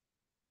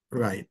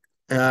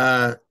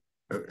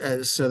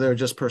there are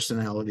just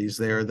personalities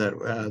there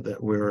that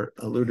we're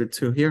alluded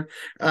to here.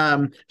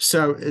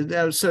 So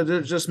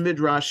there's just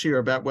midrash here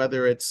about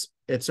whether it's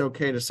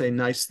okay to say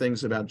nice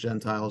things about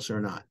Gentiles or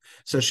not.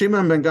 So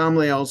Shimon ben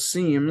Gamliel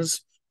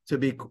seems to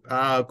be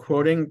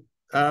quoting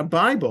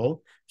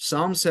Bible.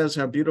 Psalm says,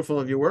 how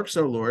beautiful are your works,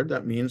 O Lord.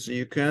 That means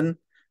you can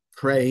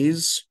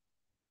praise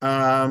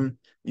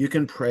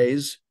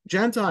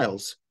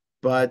Gentiles.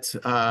 But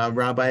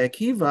Rabbi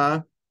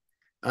Akiva,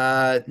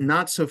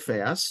 not so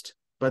fast,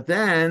 but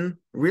then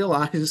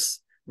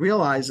realizes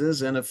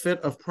in a fit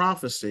of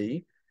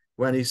prophecy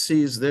when he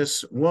sees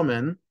this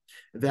woman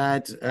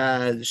that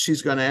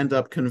she's going to end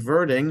up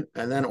converting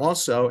and then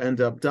also end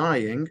up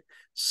dying.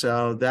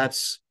 So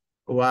that's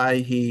why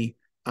he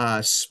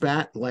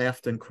spat,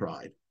 laughed, and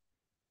cried.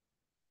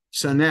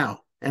 So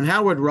now, and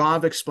how would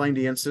Rav explain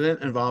the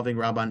incident involving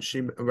Rabban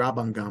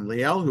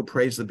Gamliel, who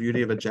praised the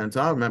beauty of a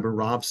Gentile? Remember,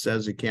 Rav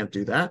says you can't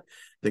do that.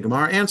 The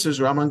Gemara answers,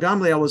 Rabban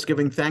Gamliel was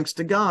giving thanks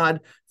to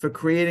God for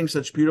creating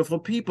such beautiful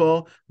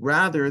people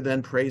rather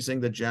than praising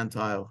the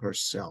Gentile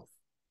herself.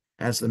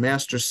 As the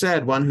master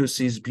said, one who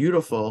sees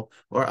beautiful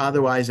or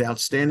otherwise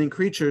outstanding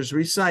creatures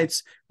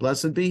recites,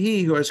 blessed be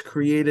he who has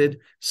created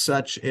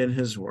such in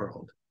his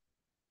world.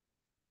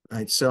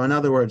 Right. So in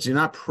other words, you're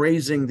not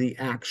praising the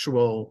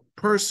actual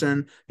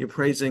person, you're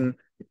praising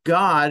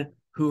God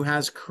who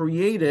has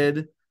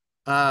created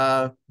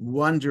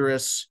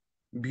wondrous,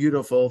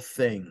 beautiful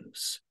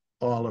things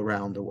all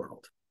around the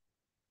world.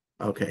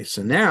 Okay,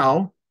 so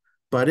now,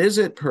 but is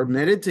it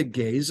permitted to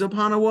gaze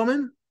upon a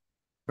woman?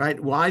 Right?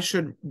 Why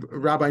should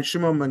Rabbi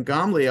Shimon ben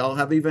Gamliel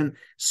have even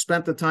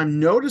spent the time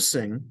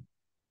noticing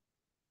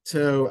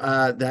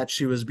that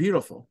she was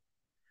beautiful?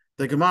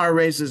 The Gemara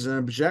raises an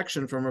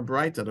objection from a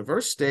Braita. The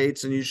verse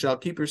states, and you shall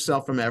keep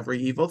yourself from every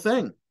evil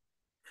thing.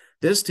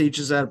 This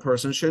teaches that a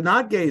person should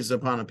not gaze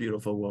upon a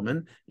beautiful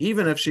woman,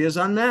 even if she is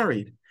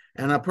unmarried.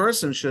 And a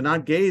person should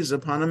not gaze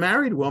upon a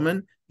married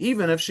woman,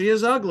 even if she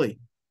is ugly.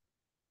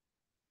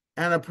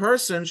 And a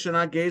person should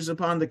not gaze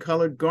upon the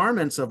colored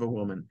garments of a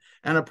woman.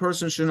 And a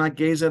person should not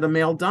gaze at a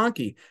male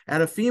donkey,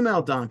 at a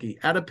female donkey,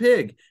 at a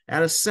pig,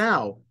 at a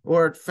sow,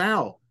 or at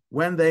fowl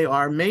when they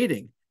are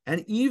mating.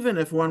 And even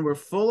if one were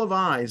full of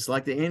eyes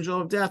like the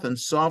angel of death and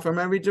saw from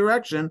every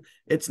direction,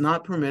 it's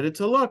not permitted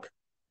to look.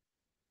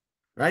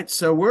 right?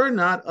 So we're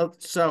not, a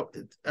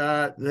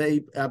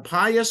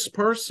pious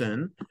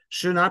person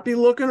should not be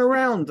looking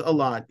around a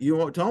lot.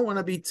 You don't want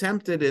to be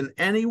tempted in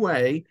any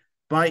way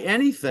by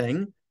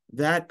anything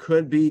that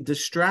could be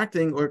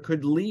distracting or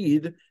could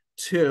lead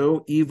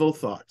to evil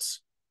thoughts.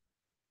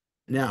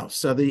 Now,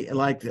 so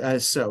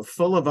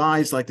full of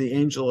eyes like the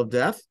angel of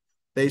death.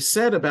 They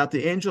said about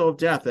the angel of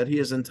death that he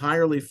is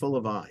entirely full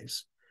of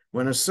eyes.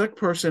 When a sick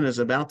person is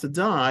about to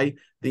die,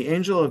 the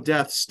angel of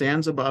death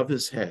stands above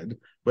his head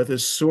with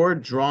his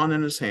sword drawn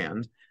in his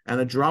hand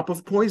and a drop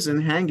of poison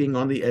hanging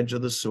on the edge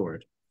of the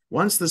sword.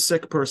 Once the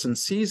sick person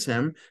sees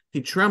him, he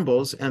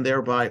trembles and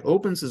thereby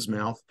opens his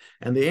mouth,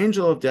 and the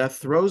angel of death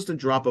throws the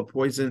drop of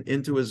poison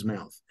into his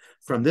mouth.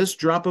 From this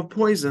drop of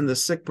poison, the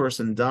sick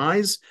person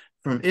dies.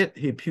 From it,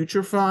 he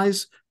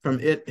putrefies.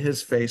 From it,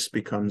 his face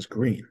becomes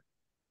green.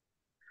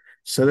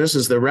 So this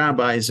is the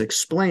rabbis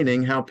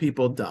explaining how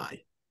people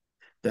die.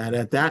 That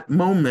at that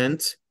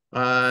moment,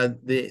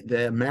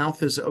 the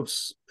mouth is.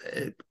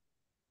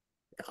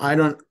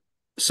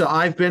 So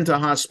I've been to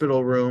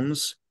hospital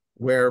rooms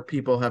where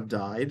people have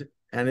died,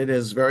 and it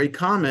is very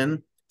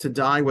common to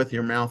die with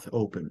your mouth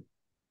open.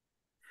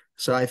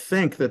 So I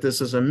think that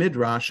this is a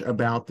midrash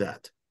about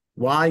that.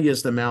 Why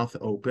is the mouth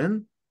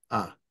open?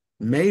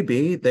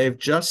 Maybe they've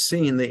just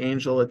seen the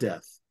angel of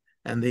death,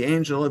 and the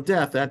angel of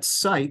death, that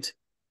sight,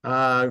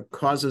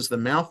 causes the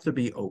mouth to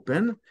be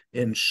open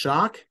in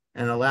shock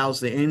and allows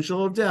the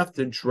angel of death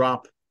to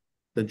drop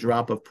the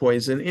drop of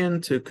poison in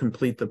to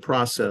complete the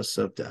process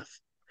of death.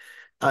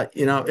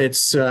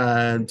 It's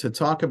to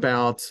talk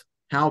about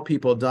how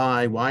people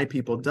die, why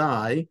people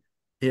die.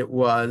 It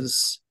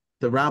was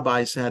the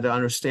rabbis had to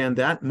understand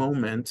that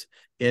moment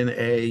in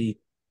a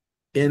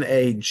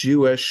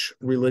Jewish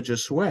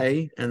religious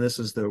way, and this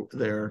is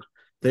their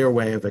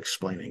way of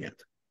explaining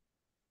it.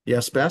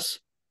 Yes, Bess?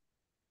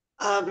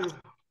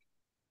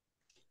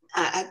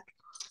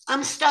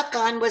 I'm stuck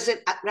on, was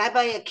it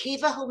Rabbi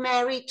Akiva who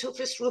married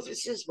Tufus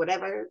Rufus's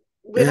whatever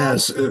widow?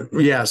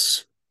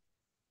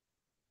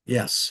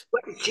 Yes.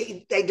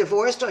 They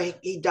divorced or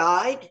he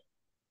died?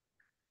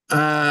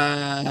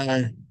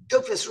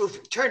 Turnus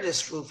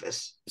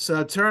Rufus.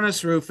 So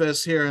Turnus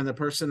Rufus here in the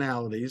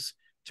personalities.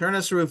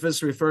 Turnus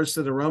Rufus refers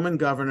to the Roman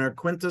governor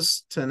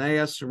Quintus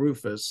Tineius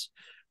Rufus,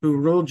 who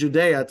ruled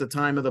Judea at the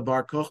time of the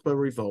Bar Kokhba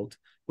revolt,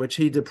 which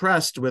he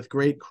depressed with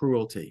great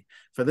cruelty.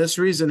 For this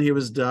reason, he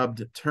was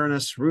dubbed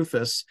Turnus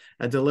Rufus,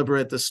 a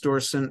deliberate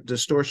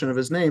distortion of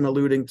his name,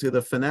 alluding to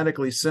the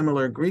phonetically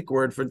similar Greek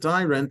word for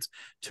tyrant,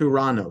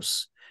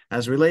 tyrannos.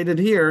 As related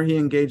here, he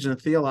engaged in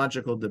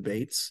theological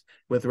debates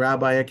with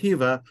Rabbi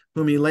Akiva,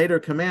 whom he later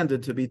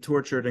commanded to be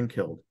tortured and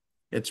killed.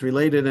 It's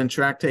related in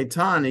Tractate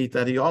Ta'anit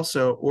that he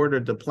also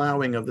ordered the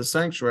plowing of the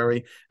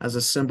sanctuary as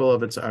a symbol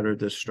of its utter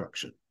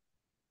destruction.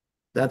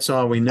 That's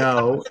all we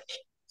know.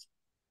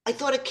 I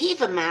thought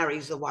Akiva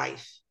marries the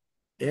wife.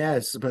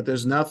 Yes, but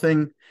there's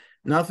nothing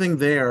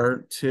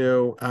there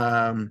to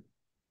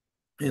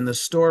in the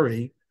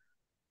story.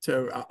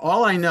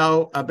 All I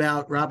know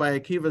about Rabbi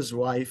Akiva's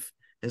wife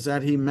is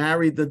that he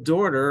married the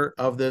daughter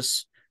of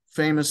this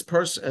famous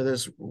person,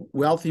 this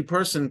wealthy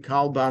person,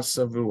 Kalba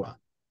Savua.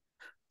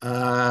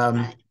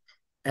 Right.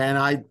 And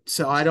I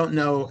don't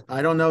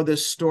know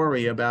this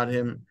story about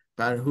him,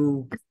 about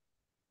who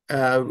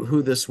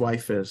this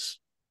wife is.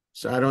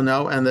 So I don't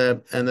know, and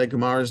the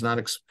Gemara is not.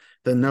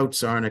 The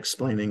notes aren't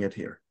explaining it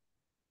here.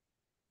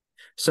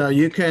 So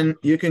you can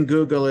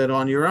Google it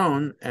on your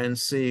own and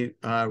see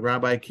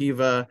Rabbi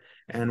Akiva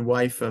and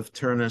wife of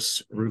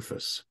Turnus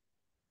Rufus.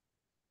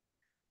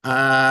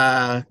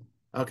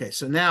 Okay,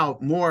 so now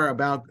more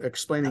about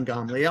explaining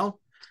Gamliel.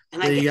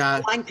 And I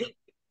guess blind people.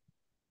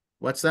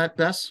 What's that,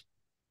 Bess?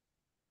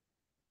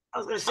 I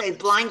was going to say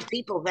blind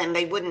people, then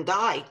they wouldn't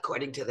die,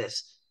 according to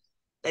this.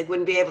 They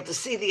wouldn't be able to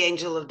see the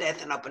angel of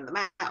death and open the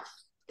mouth.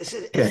 This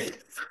is. Okay.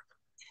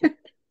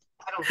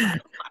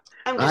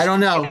 I don't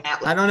know.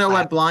 I don't know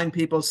what blind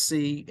people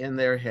see in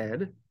their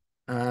head,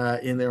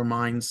 in their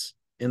mind's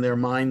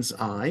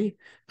eye,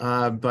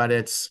 but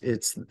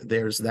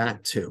there's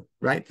that too,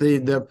 right?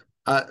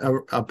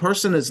 A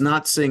person is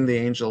not seeing the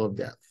angel of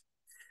death.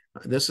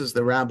 This is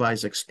the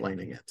rabbis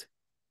explaining it.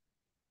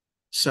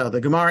 So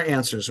the Gemara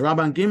answers,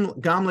 Rabban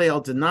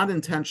Gamliel did not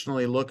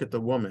intentionally look at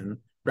the woman.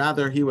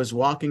 Rather, he was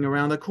walking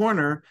around a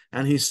corner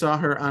and he saw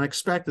her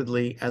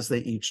unexpectedly as they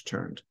each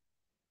turned.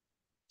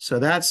 So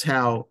that's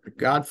how,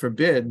 God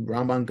forbid,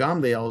 Rabban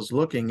Gamliel is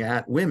looking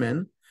at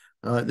women.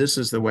 This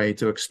is the way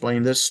to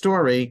explain this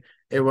story.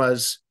 It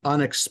was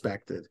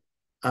unexpected.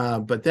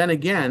 But then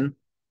again,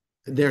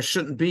 there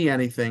shouldn't be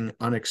anything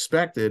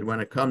unexpected when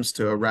it comes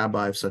to a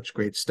rabbi of such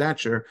great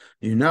stature.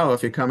 You know,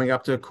 if you're coming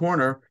up to a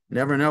corner,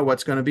 never know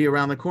what's going to be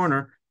around the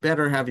corner.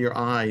 Better have your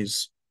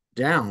eyes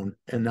down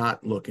and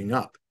not looking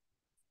up.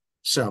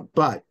 So,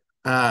 but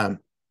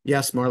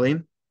yes,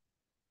 Marlene.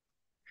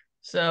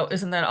 So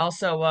isn't that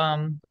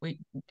also we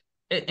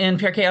in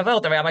Pirkei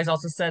Avot, the rabbis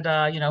also said,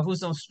 who's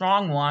the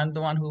strong one,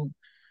 the one who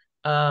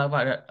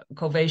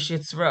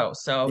Kovacious row.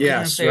 So even if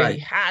Yes, they right.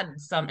 had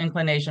some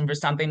inclination for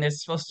something, they're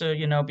supposed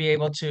to, be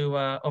able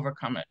to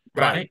overcome it,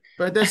 Right. right?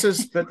 But this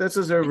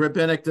is a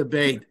rabbinic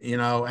debate,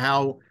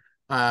 how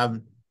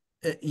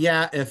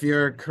yeah, if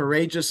you're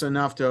courageous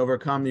enough to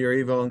overcome your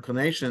evil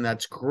inclination,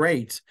 that's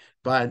great.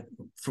 But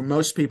for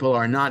most people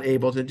are not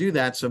able to do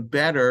that. So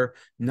better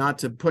not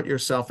to put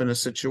yourself in a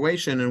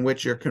situation in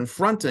which you're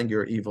confronting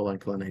your evil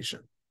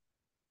inclination.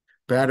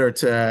 Better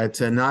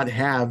to not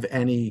have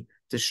any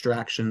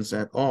distractions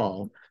at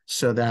all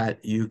so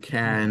that you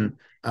can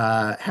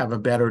have a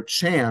better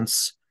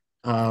chance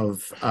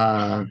of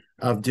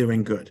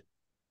doing good.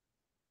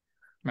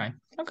 Right.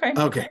 Okay.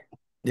 Okay.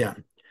 Yeah.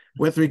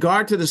 With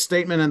regard to the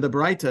statement in the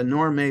Breita,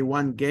 nor may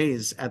one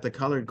gaze at the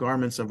colored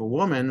garments of a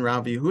woman,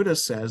 Rav Yehuda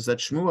says that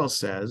Shmuel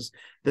says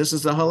this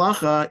is the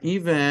halacha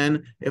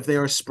even if they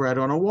are spread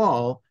on a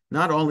wall,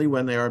 not only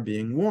when they are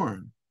being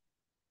worn.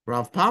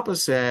 Rav Papa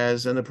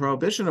says, and the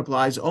prohibition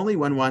applies only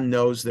when one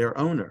knows their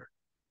owner.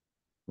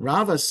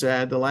 Rava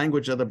said the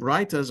language of the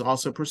Breita is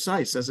also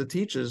precise, as it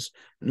teaches,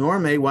 nor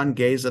may one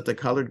gaze at the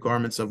colored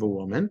garments of a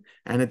woman,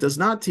 and it does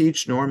not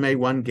teach, nor may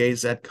one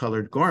gaze at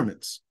colored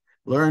garments.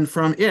 Learn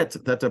from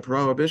it that the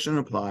prohibition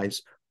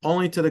applies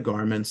only to the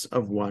garments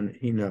of one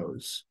he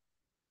knows.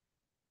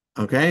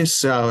 Okay,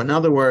 so in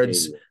other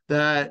words,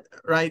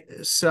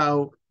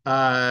 so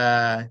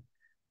I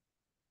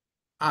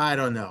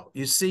don't know.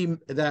 You see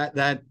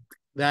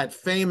that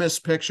famous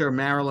picture of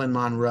Marilyn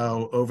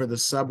Monroe over the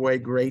subway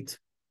grate,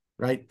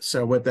 right?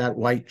 So with that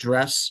white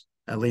dress,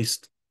 at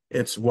least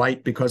it's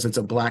white because it's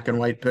a black and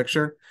white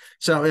picture.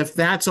 So if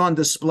that's on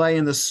display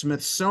in the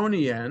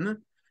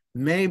Smithsonian,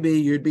 maybe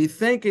you'd be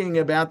thinking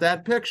about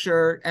that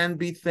picture and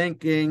be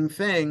thinking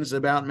things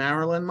about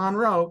Marilyn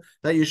Monroe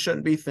that you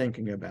shouldn't be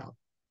thinking about.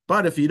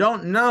 But if you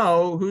don't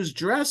know whose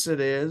dress it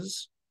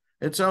is,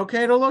 it's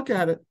okay to look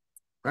at it,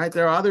 right?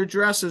 There are other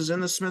dresses in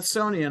the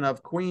Smithsonian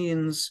of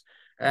queens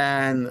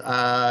and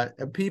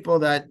people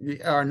that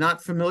are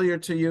not familiar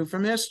to you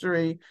from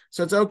history.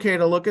 So it's okay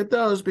to look at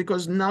those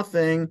because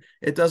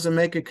it doesn't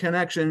make a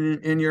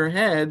connection in your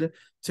head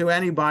to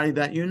anybody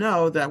that you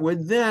know that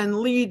would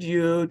then lead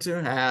you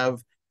to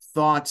have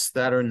thoughts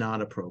that are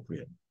not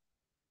appropriate.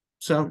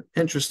 So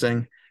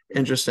interesting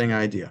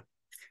idea.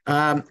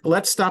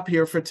 Let's stop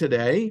here for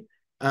today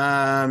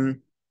at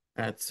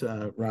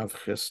Rav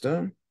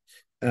Chisda.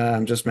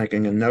 I'm just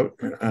making a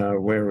note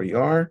where we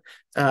are.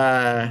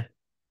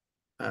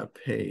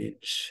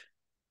 Page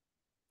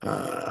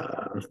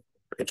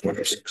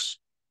 26.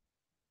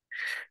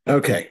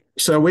 Okay,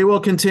 so we will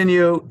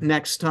continue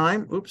next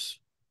time. Oops.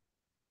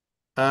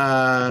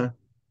 Yeah,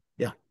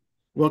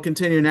 we'll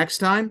continue next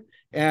time.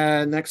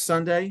 Next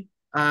Sunday.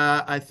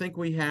 I think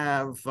we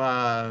have.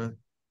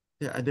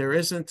 There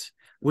isn't.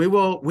 We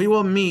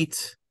will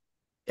meet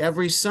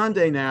every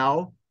Sunday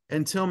now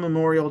until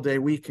Memorial Day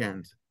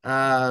weekend.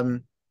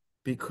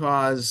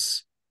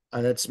 Because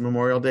that's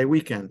Memorial Day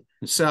weekend.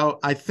 So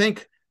I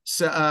think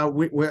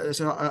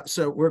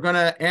we're going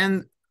to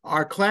end.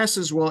 Our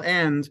classes will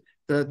end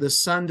the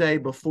Sunday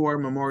before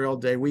Memorial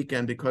Day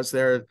weekend because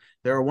there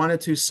are 1 or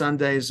 2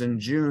 Sundays in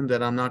June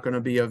that I'm not going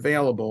to be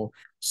available.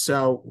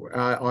 So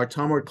our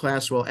Talmud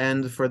class will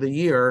end for the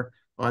year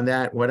on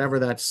that, whatever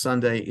that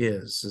Sunday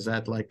is. Is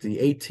that like the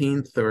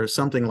 18th or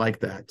something like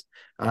that?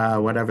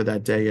 Whatever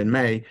that day in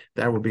May,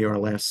 that will be our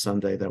last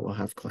Sunday that we'll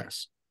have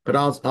class. But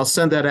I'll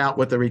send that out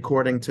with the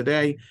recording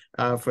today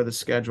for the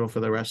schedule for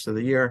the rest of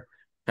the year.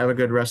 Have a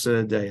good rest of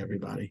the day,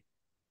 everybody.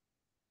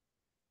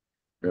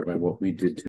 Rabbi, what we did